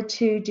really wanted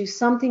to do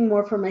something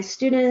more for my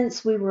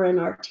students. We were in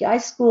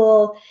RTI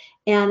school,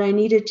 and I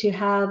needed to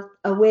have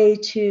a way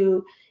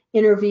to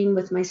intervene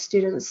with my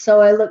students. So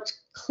I looked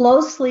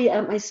closely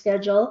at my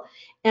schedule,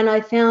 and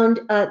I found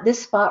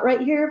this spot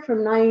right here from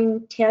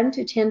 9:10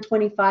 to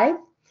 10:25.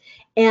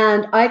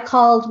 And I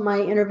called my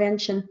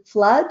intervention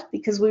flood,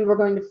 because we were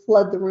going to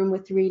flood the room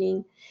with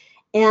reading.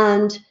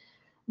 And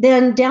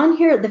then down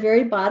here at the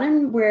very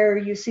bottom, where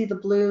you see the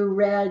blue,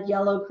 red,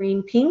 yellow,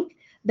 green, pink,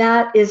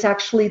 that is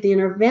actually the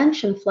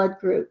intervention flood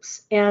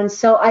groups. And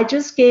so I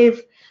just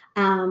gave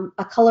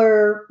a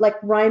color, like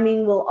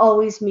rhyming will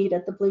always meet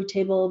at the blue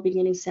table,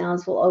 beginning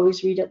sounds will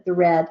always read at the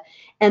red.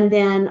 And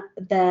then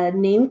the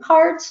name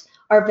cards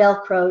are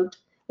Velcroed.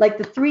 Like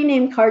the 3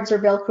 name cards are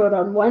Velcroed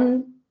on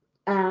one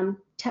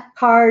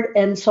card,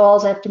 and so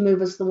all I have to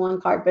move is the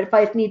 1 card. But if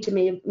I need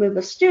to move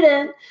a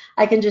student,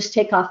 I can just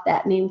take off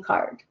that name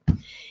card.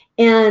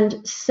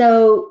 And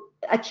so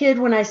a kid,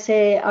 when I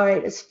say, all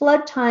right, it's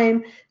flood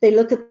time, they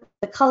look at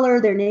the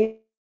color, their name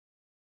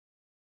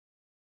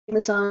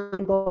is on,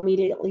 and go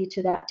immediately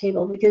to that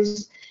table,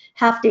 because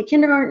half-day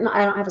kindergarten,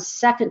 I don't have a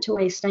second to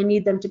waste. I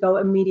need them to go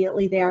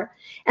immediately there.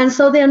 And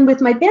so then with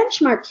my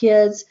benchmark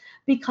kids,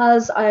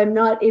 because I'm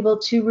not able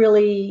to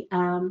really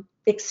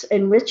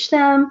enrich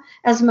them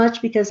as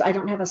much, because I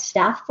don't have a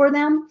staff for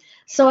them,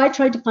 so I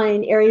tried to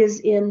find areas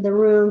in the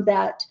room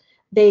that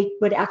they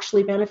would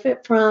actually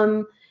benefit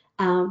from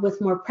with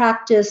more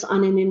practice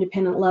on an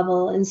independent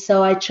level. And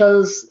so I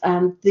chose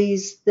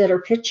these that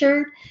are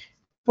pictured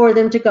for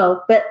them to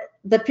go. But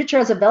the picture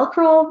has a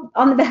Velcro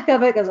on the back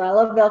of it, because I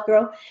love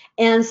Velcro.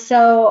 And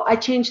so I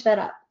changed that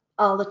up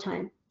all the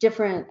time,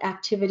 different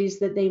activities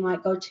that they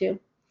might go to.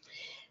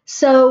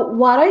 So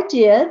what I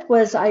did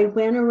was I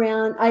went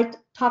around, I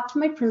talked to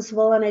my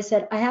principal, and I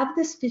said, I have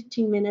this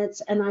 15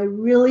 minutes, and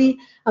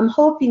I'm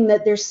hoping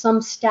that there's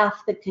some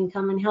staff that can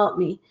come and help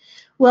me.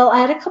 Well, I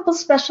had a couple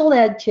special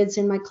ed kids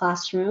in my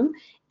classroom,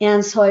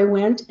 and so I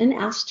went and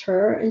asked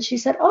her, and she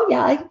said, oh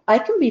yeah, I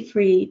can be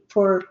free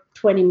for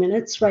 20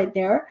 minutes right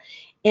there.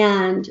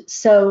 And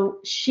so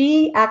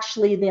she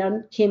actually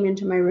then came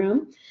into my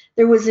room.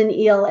 There was an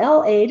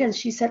ELL aide, and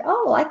she said,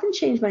 oh, I can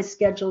change my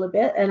schedule a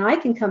bit, and I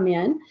can come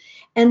in.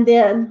 And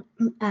then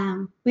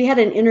we had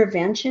an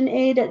intervention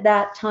aide at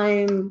that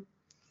time.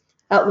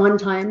 At one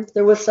time,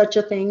 there was such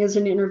a thing as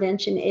an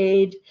intervention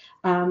aide.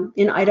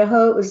 In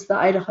Idaho, it was the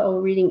Idaho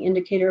Reading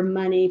Indicator,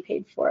 money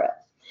paid for it.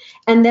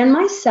 And then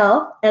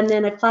myself, and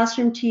then a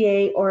classroom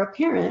TA or a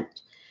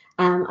parent.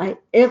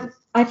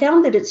 I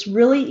found that it's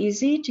really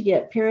easy to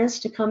get parents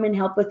to come and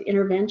help with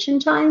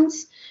intervention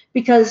times,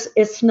 because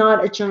it's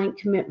not a giant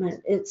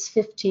commitment. It's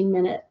 15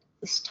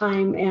 minutes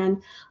time, and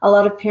a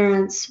lot of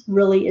parents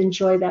really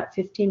enjoy that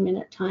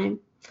 15-minute time.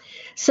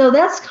 So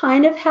that's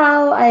kind of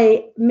how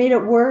I made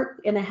it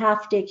work in a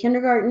half-day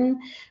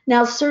kindergarten.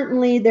 Now,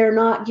 certainly they're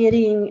not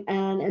getting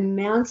an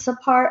immense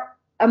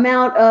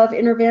amount of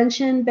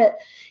intervention, but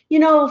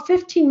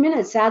 15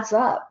 minutes adds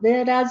up.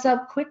 It adds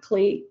up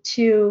quickly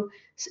to,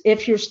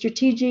 if you're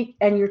strategic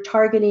and you're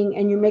targeting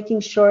and you're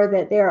making sure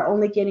that they are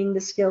only getting the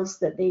skills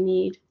that they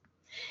need.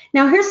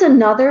 Now, here's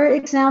another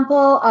example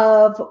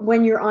of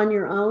when you're on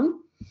your own.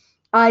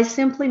 I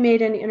simply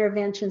made an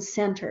intervention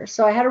center.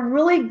 So I had a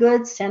really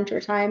good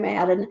center time. I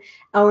had an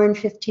hour and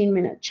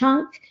 15-minute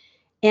chunk.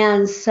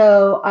 And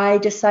so I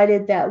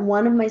decided that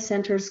one of my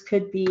centers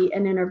could be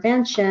an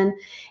intervention.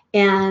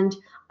 And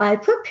I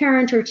put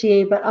parent or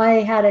TA, but I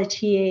had a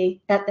TA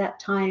at that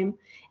time.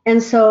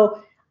 And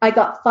so I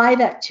got 5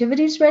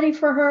 activities ready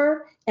for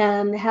her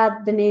and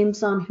had the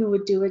names on who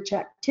would do which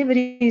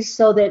activities,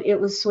 so that it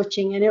was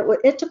switching. And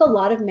it took a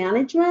lot of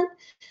management,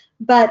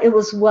 but it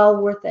was well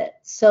worth it.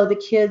 So the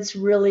kids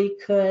really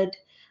could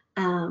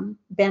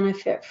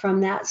benefit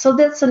from that. So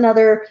that's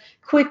another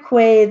quick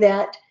way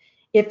that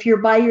if you're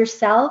by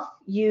yourself,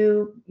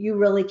 you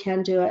really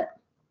can do it.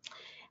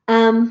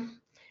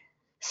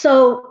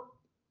 So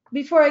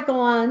before I go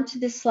on to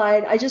this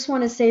slide, I just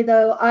want to say,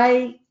 though,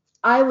 I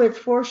would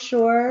for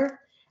sure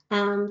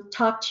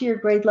talk to your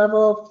grade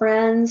level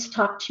friends,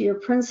 talk to your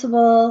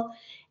principal,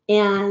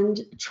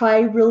 and try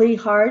really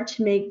hard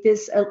to make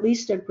this at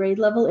least a grade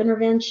level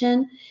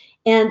intervention.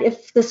 And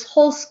if this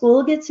whole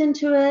school gets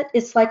into it,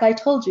 it's like I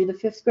told you, the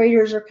 5th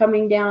graders are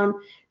coming down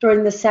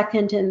during the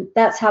 2nd, and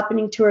that's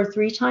happening 2 or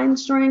 3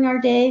 times during our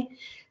day.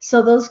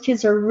 So those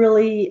kids are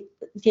really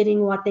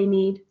getting what they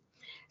need.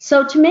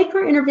 So to make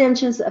our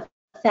interventions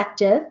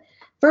effective,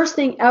 first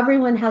thing,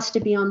 everyone has to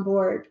be on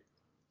board.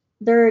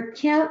 There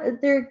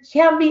can't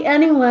be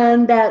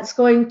anyone that's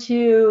going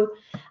to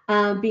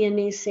be a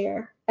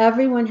naysayer.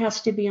 Everyone has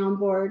to be on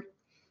board.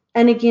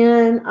 And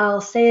again,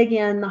 I'll say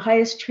again, the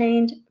highest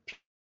trained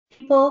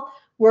people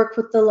work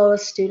with the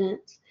lowest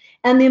students.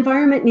 And the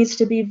environment needs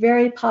to be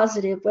very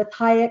positive with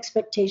high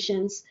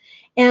expectations.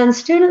 And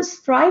students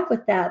thrive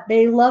with that.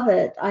 They love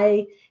it.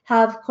 I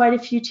have quite a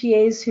few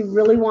TAs who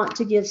really want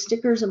to give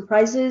stickers and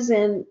prizes,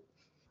 and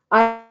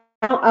I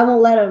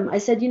won't let them. I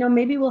said,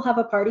 maybe we'll have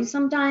a party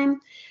sometime,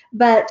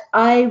 but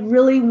I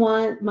really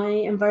want my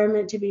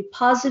environment to be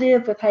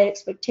positive with high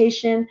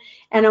expectation,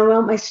 and I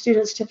want my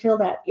students to feel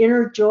that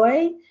inner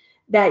joy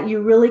that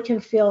you really can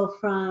feel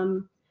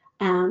from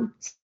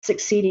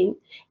succeeding.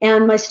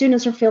 And my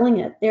students are feeling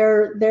it.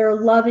 They're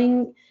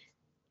loving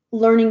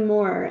learning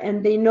more,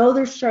 and they know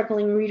they're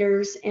struggling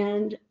readers,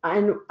 and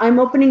I'm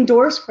opening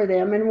doors for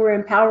them, and we're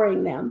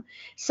empowering them.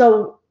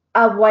 So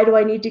why do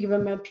I need to give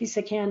them a piece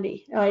of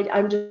candy?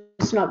 I'm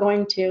just not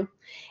going to.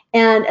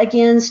 And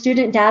again,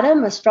 student data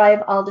must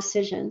drive all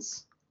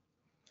decisions.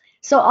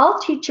 So all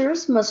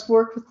teachers must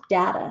work with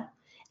data.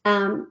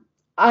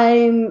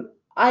 I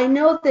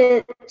know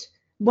that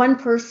one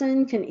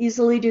person can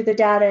easily do the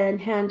data and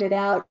hand it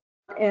out.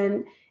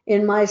 And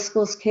in my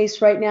school's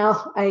case right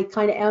now, I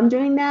kind of am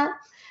doing that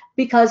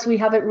because we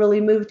haven't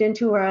really moved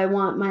into where I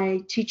want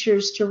my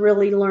teachers to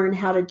really learn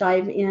how to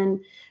dive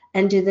in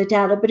and do the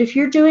data. But if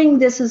you're doing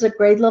this as a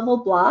grade level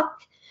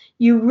block,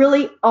 you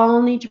really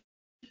all need to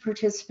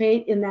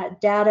participate in that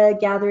data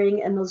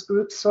gathering and those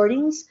group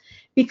sortings,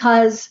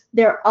 because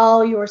they're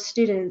all your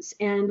students,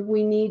 and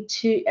we need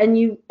to, and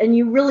you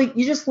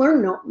just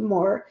learn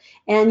more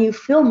and you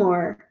feel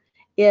more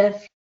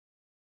if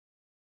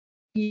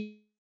you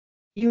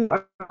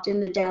are in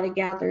the data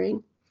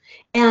gathering.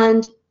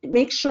 And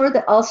make sure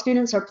that all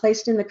students are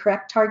placed in the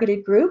correct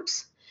targeted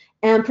groups,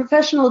 and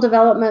professional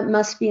development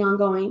must be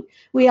ongoing.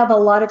 We have a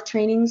lot of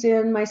trainings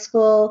in my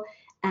school.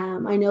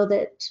 I know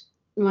that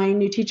my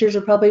new teachers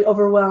are probably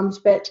overwhelmed,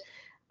 but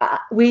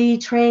we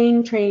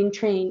train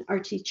our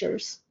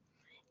teachers.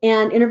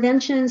 And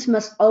interventions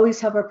must always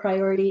have a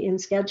priority in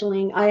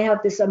scheduling. I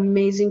have this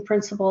amazing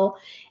principal,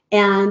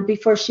 and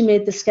before she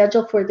made the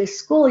schedule for this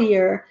school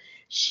year,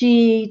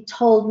 she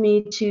told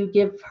me to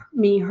give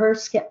me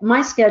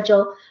my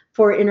schedule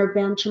for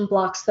intervention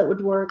blocks that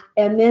would work,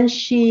 and then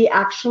she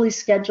actually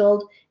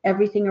scheduled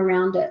everything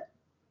around it,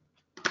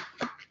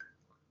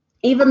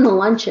 even the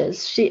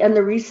lunches and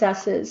the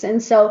recesses.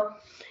 And so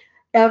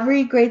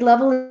every grade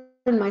level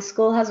in my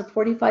school has a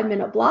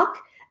 45-minute block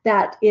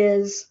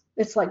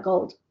it's like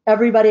gold.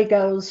 Everybody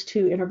goes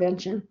to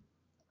intervention.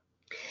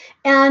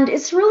 And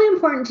it's really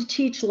important to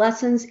teach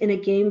lessons in a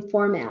game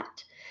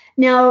format.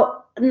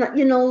 Now, a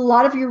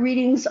lot of your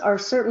readings are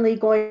certainly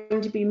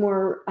going to be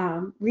more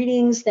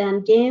readings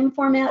than game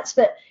formats,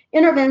 but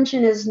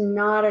intervention is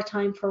not a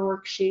time for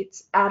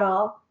worksheets at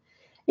all.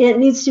 It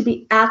needs to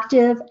be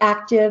active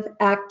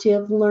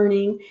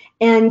learning,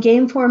 and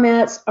game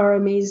formats are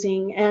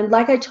amazing. And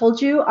like I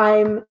told you,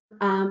 I'm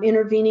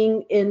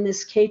intervening in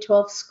this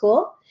K-12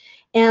 school.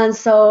 And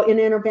so in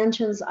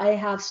interventions, I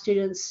have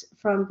students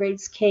from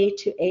grades K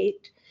to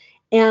 8.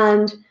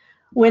 And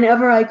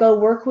whenever I go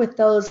work with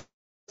those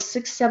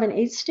 6, 7,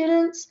 8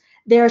 students,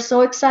 they're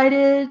so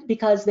excited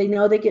because they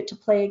know they get to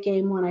play a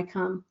game when I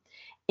come.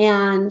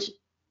 And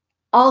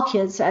all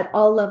kids at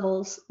all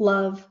levels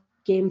love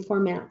game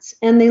formats,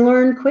 and they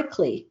learn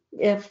quickly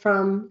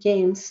from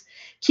games.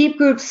 Keep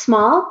groups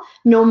small,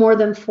 no more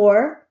than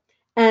 4.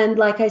 And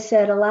like I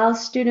said, allow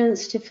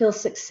students to feel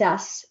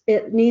success.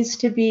 It needs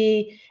to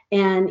be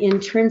an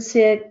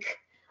intrinsic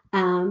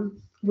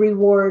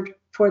reward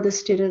for the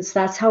students.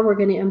 That's how we're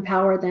going to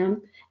empower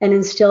them and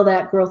instill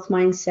that growth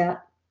mindset.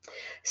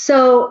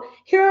 So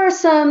here are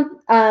some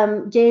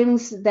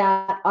games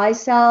that I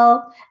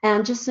sell,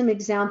 and just some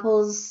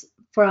examples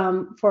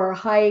for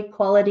high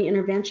quality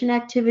intervention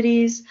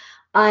activities.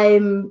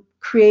 I'm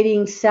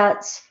creating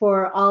sets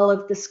for all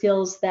of the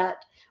skills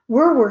that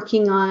we're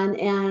working on,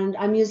 and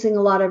I'm using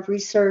a lot of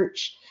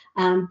research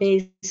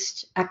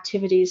based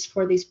activities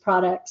for these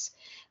products.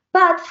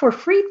 But for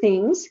free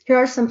things, here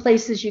are some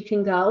places you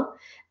can go.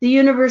 The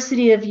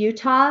University of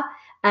Utah,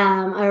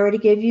 I already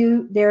gave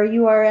you their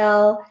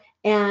URL,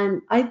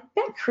 and I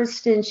bet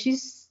Kristen,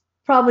 she's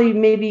probably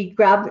maybe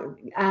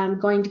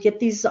going to get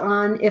these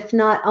on. If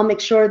not, I'll make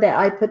sure that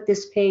I put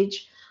this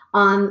page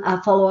on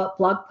a follow-up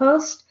blog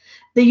post.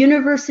 The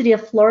University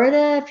of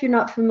Florida, if you're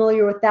not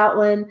familiar with that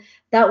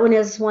one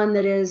is one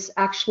that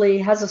actually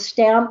has a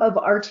stamp of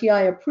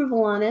RTI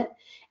approval on it,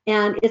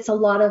 and it's a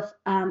lot of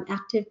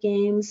active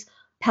games.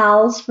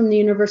 PALS from the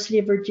University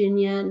of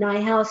Virginia.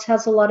 NIHouse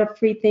has a lot of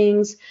free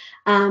things.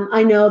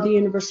 I know the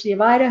University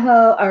of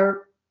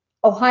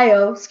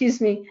Ohio,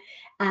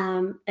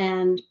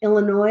 and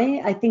Illinois.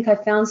 I think I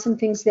found some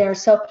things there.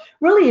 So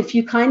really, if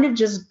you kind of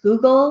just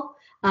Google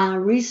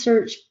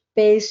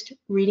research-based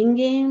reading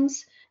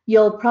games,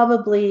 you'll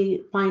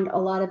probably find a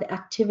lot of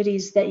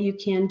activities that you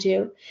can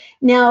do.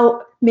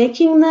 Now,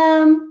 making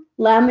them,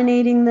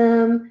 laminating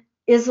them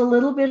is a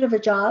little bit of a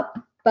job,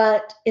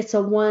 but it's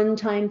a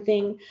one-time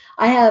thing.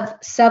 I have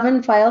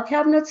 7 file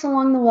cabinets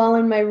along the wall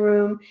in my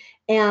room,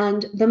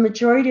 and the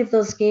majority of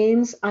those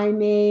games I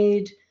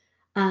made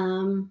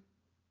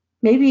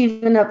maybe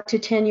even up to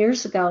 10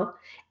 years ago,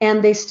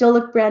 and they still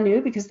look brand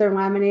new because they're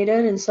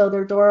laminated, and so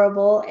they're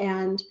durable,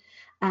 and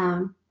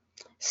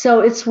so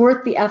it's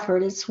worth the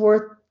effort. It's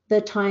worth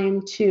the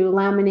time to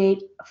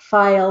laminate,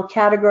 file,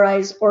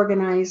 categorize,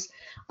 organize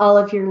all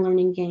of your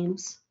learning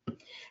games.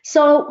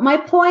 So my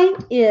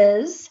point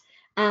is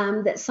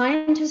that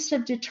scientists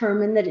have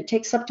determined that it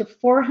takes up to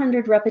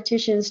 400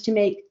 repetitions to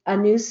make a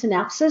new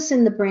synapses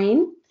in the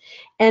brain.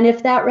 And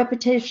if that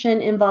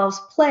repetition involves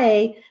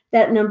play,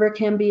 that number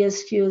can be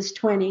as few as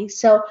 20.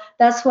 So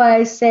that's why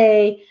I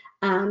say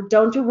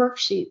don't do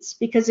worksheets,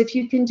 because if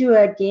you can do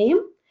a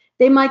game,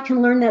 they might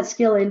can learn that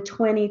skill in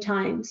 20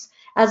 times,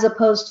 as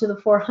opposed to the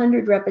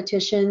 400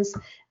 repetitions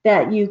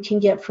that you can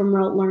get from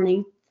rote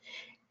learning.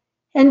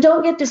 And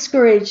don't get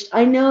discouraged.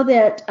 I know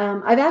that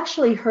I've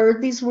actually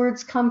heard these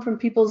words come from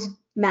people's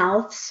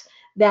mouths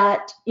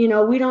that, we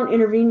don't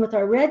intervene with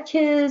our red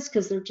kids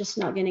because they're just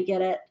not going to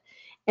get it.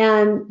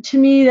 And to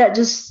me, that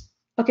just,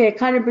 it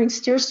kind of brings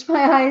tears to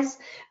my eyes,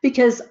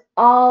 because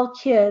all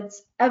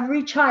kids,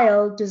 every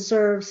child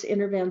deserves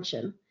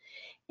intervention.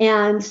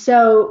 And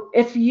so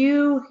if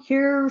you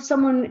hear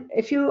someone,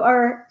 if you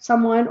are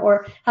someone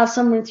or have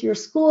someone through your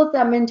school with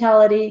that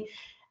mentality,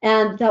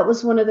 and that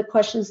was one of the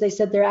questions they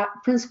said their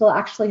principal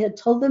actually had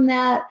told them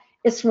that,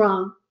 it's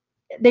wrong.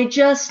 They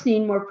just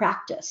need more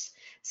practice.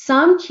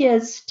 Some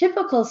kids,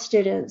 typical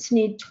students,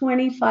 need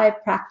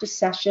 25 practice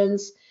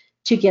sessions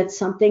to get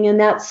something, and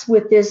that's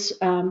with this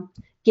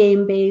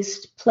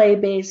game-based,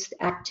 play-based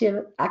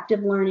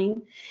active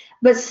learning.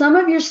 But some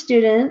of your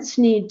students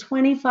need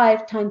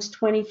 25 times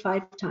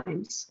 25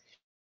 times.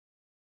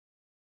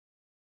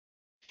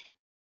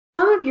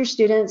 Some of your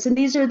students, and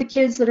these are the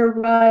kids that are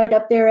right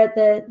up there at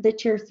the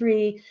tier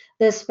 3,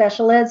 the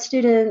special ed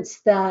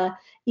students, the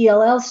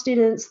ELL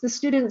students, the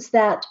students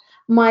that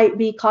might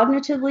be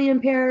cognitively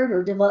impaired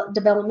or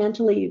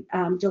developmentally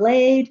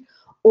delayed,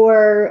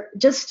 or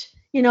just,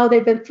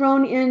 they've been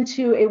thrown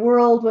into a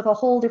world with a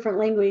whole different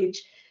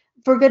language.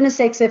 For goodness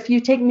sakes, if you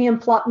take me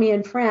and plot me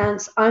in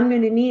France, I'm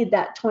going to need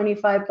that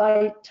 25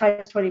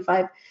 times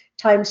 25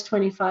 times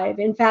 25.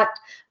 In fact,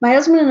 my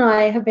husband and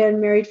I have been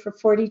married for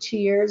 42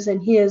 years,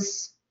 and he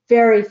is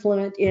very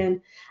fluent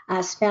in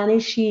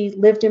Spanish. He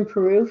lived in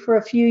Peru for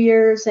a few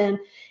years, and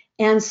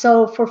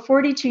so for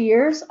 42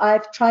 years,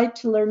 I've tried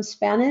to learn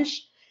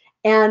Spanish,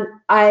 and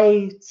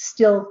I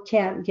still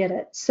can't get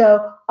it.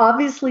 So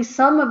obviously,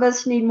 some of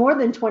us need more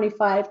than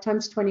 25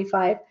 times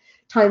 25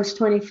 times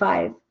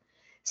 25.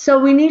 So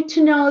we need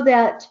to know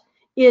that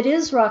it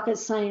is rocket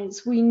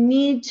science. We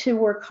need to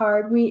work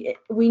hard. We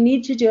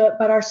need to do it,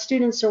 but our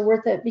students are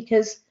worth it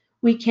because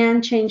we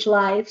can change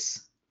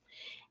lives.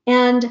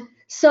 And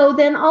so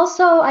then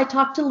also I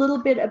talked a little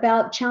bit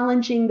about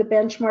challenging the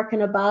benchmark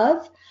and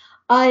above.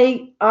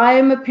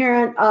 I'm a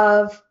parent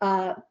of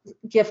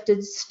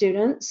gifted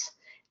students,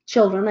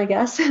 children, I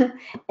guess,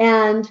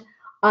 and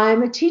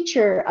I'm a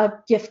teacher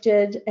of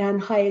gifted and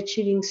high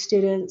achieving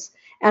students.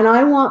 And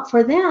I want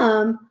for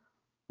them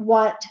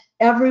what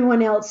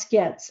everyone else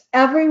gets.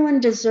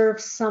 Everyone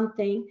deserves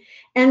something.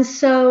 And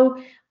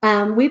so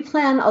we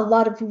plan a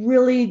lot of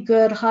really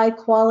good, high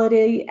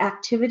quality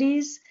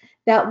activities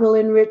that will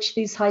enrich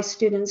these high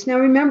students. Now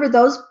remember,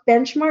 those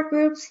benchmark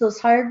groups, those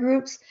higher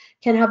groups,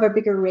 can have a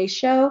bigger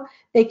ratio.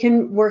 They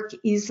can work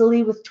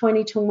easily with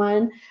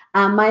 20-1.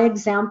 My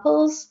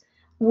examples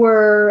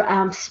were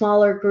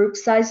smaller group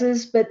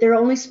sizes, but they're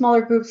only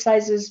smaller group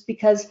sizes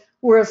because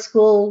we're a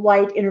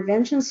school-wide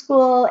intervention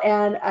school,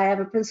 and I have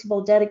a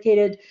principal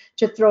dedicated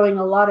to throwing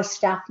a lot of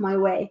staff my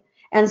way.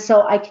 And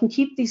so I can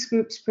keep these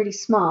groups pretty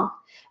small.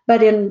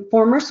 But in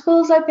former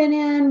schools I've been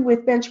in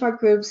with benchmark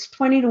groups,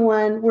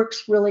 20-1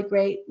 works really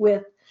great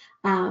with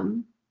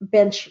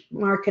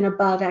benchmark and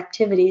above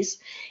activities.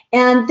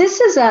 And this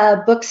is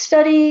a book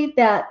study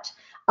that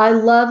I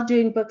love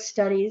doing book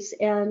studies.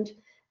 And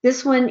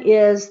this one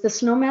is the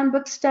Snowman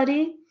book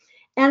study.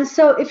 And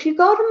so if you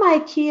go to my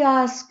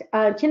kiosk,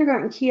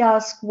 kindergarten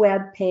kiosk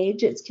web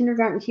page, it's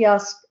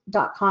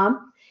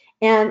kindergartenkiosk.com,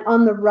 and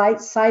on the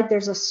right side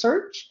there's a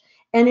search.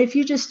 And if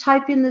you just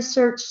type in the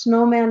search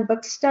Snowman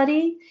book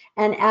study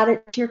and add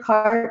it to your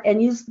cart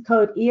and use the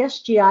code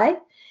ESGI,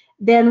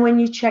 then when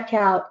you check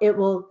out, it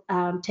will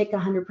take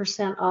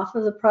 100% off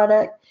of the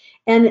product.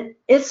 And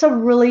it's a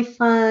really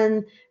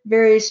fun,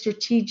 very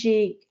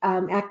strategic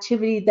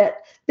activity. That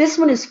this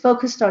one is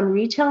focused on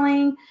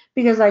retelling,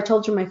 because I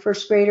told you my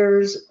first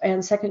graders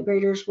and second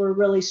graders were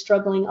really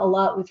struggling a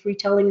lot with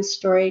retelling a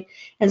story.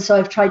 And so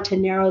I've tried to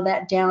narrow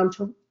that down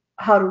to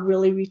how to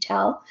really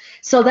retell.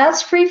 So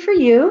that's free for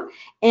you,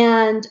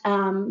 and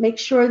make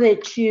sure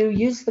that you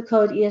use the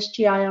code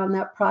ESGI on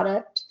that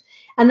product.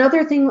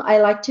 Another thing I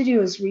like to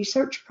do is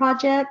research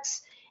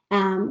projects.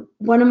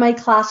 One of my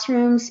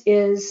classrooms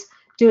is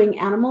doing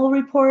animal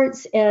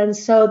reports, and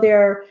so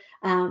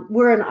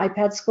we're an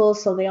iPad school,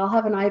 so they all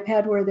have an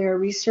iPad where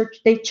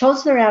they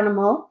chose their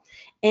animal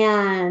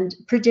and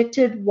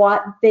predicted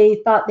what they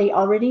thought they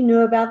already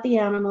knew about the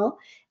animal,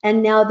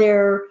 and now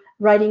they're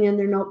writing in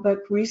their notebook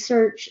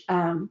research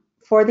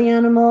for the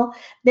animal.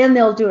 Then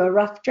they'll do a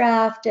rough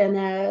draft and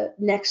a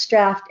next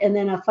draft and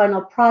then a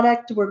final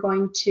product. We're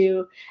going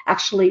to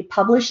actually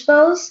publish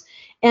those,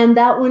 and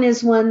that one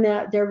is one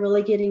that they're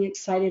really getting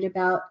excited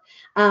about.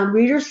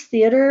 Readers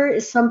Theater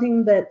is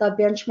something that the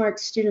Benchmark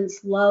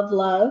students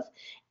love.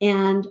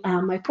 And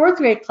my 4th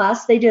grade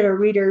class, they did a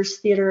Readers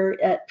Theater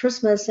at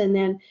Christmas and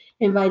then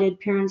invited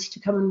parents to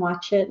come and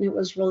watch it, and it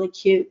was really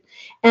cute.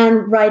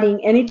 And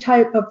writing, any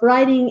type of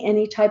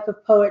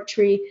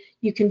poetry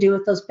you can do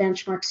with those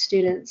Benchmark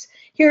students.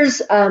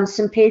 Here's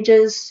some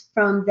pages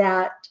from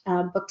that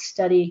book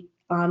study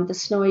on the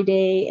Snowy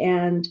Day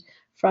and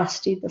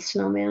Frosty the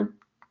Snowman.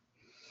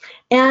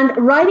 And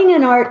writing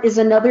and art is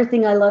another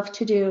thing I love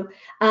to do.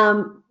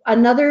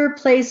 Another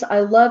place I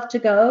love to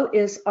go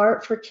is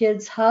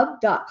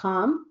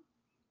artforkidshub.com.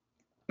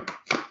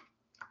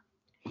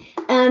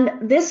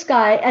 And this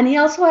guy, and he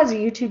also has a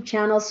YouTube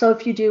channel, so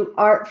if you do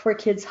Art for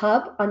Kids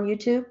Hub on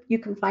YouTube, you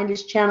can find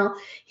his channel.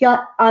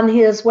 On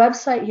his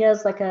website, he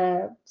has like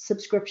a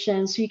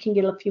subscription, so you can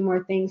get a few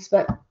more things,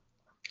 but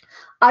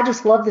I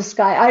just love this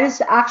guy. I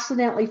just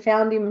accidentally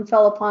found him and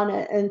fell upon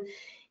it, and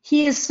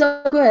he is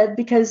so good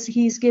because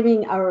he's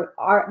giving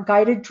our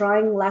guided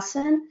drawing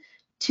lesson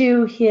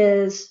to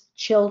his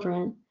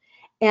children,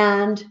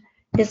 and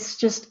it's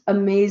just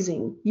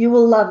amazing. You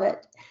will love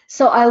it.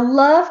 So I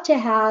love to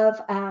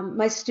have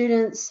my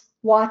students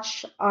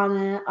watch on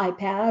an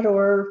iPad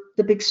or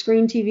the big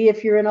screen TV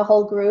if you're in a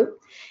whole group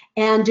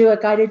and do a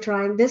guided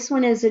drawing. This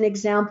one is an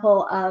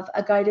example of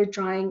a guided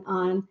drawing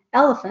on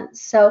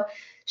elephants. So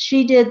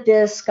she did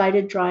this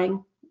guided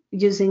drawing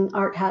using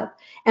ArtHub.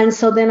 And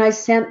so then I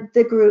sent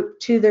the group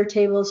to their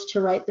tables to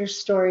write their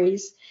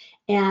stories.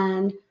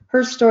 And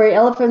her story,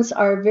 elephants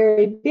are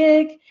very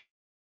big,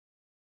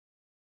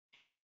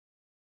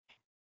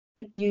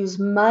 use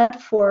mud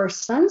for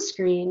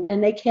sunscreen,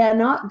 and they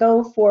cannot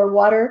go for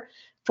water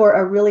for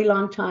a really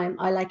long time.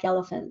 I like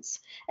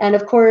elephants. And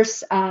of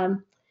course,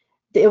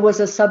 it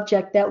was a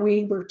subject that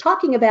we were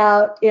talking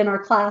about in our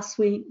class.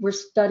 We were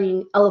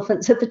studying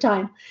elephants at the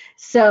time.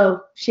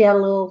 So she had a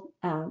little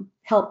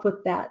help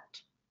with that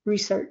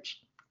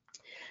research.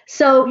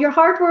 So your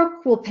hard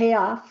work will pay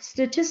off.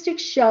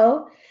 Statistics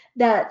show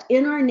that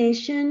in our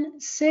nation,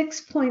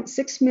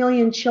 6.6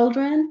 million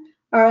children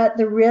are at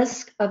the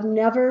risk of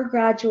never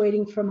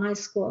graduating from high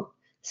school.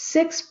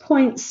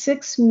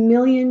 6.6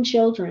 million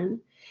children.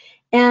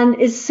 And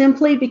it's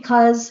simply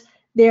because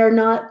they are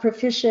not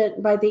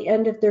proficient by the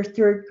end of their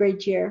 3rd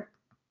grade year.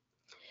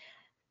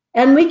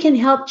 And we can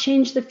help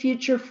change the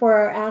future for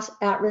our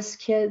at-risk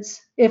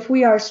kids if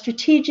we are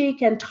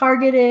strategic and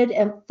targeted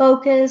and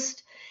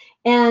focused,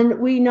 and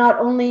we not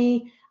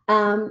only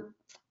our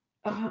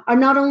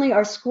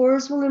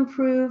scores will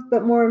improve,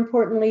 but more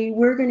importantly,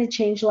 we're going to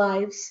change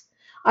lives.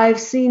 I've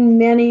seen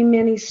many,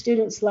 many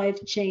students'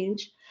 lives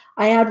change.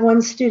 I had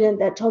one student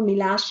that told me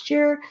last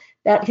year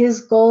that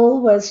his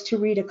goal was to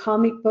read a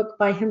comic book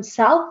by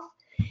himself.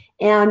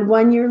 And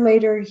 1 year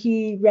later,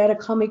 he read a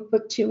comic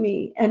book to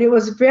me. And it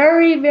was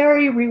very,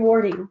 very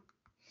rewarding.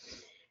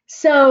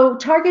 So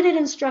targeted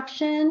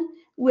instruction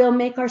will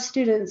make our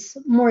students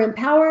more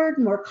empowered,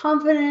 more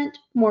confident,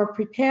 more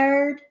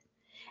prepared.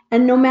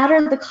 And no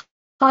matter the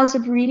cause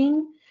of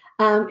reading,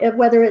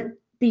 whether it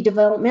be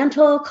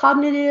developmental,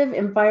 cognitive,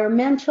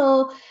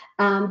 environmental,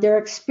 their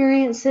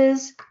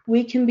experiences,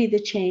 we can be the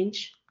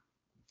change.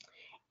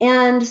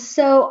 And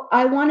so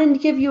I wanted to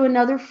give you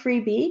another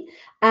freebie,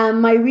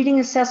 my reading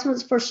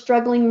assessments for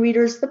struggling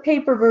readers, the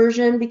paper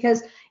version,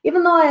 because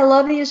even though I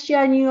love the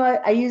ESGI and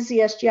I use the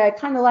ESGI, I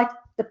kind of like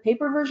the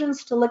paper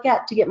versions to look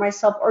at to get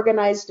myself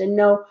organized and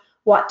know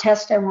what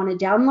test I want to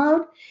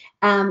download.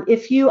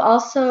 If you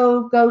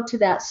also go to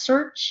that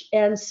search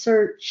and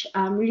search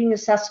reading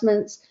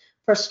assessments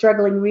for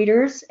struggling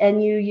readers,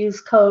 and you use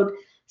code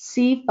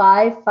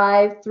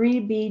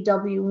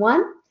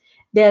C553BW1,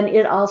 then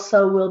it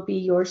also will be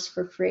yours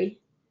for free.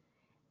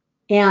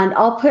 And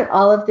I'll put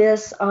all of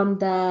this on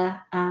the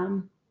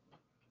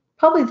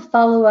probably the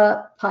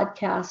follow-up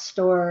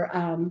podcast or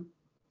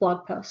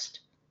blog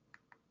post.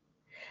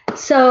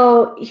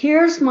 So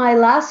here's my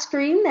last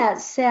screen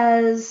that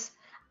says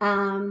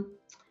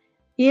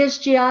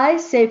ESGI,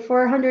 save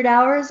 400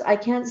 hours. I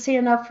can't say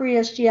enough for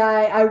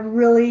ESGI. I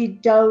really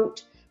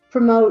don't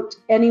promote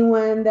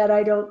anyone that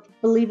I don't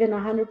believe in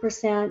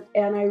 100%,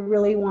 and I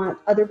really want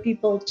other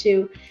people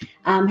to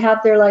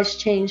have their lives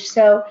changed.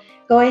 So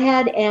go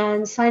ahead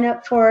and sign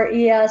up for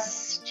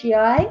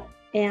ESGI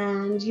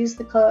and use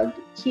the code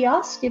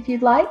KIOSK if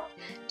you'd like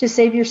to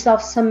save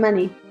yourself some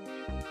money.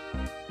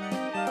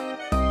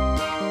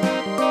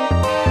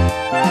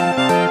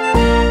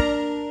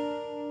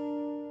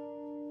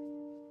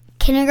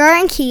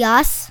 Kindergarten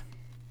Kiosk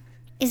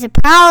is a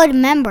proud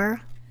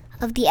member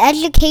of the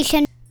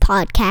Education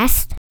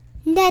Podcast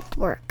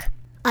Network,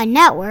 a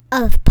network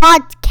of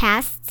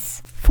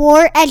podcasts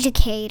for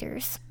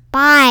educators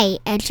by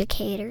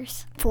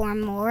educators. For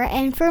more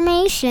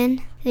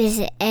information,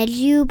 visit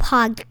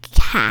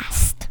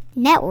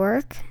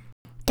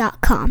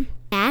edupodcastnetwork.com.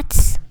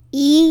 That's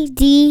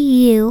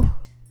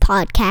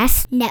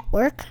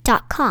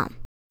edupodcastnetwork.com.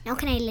 Now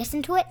can I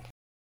listen to it?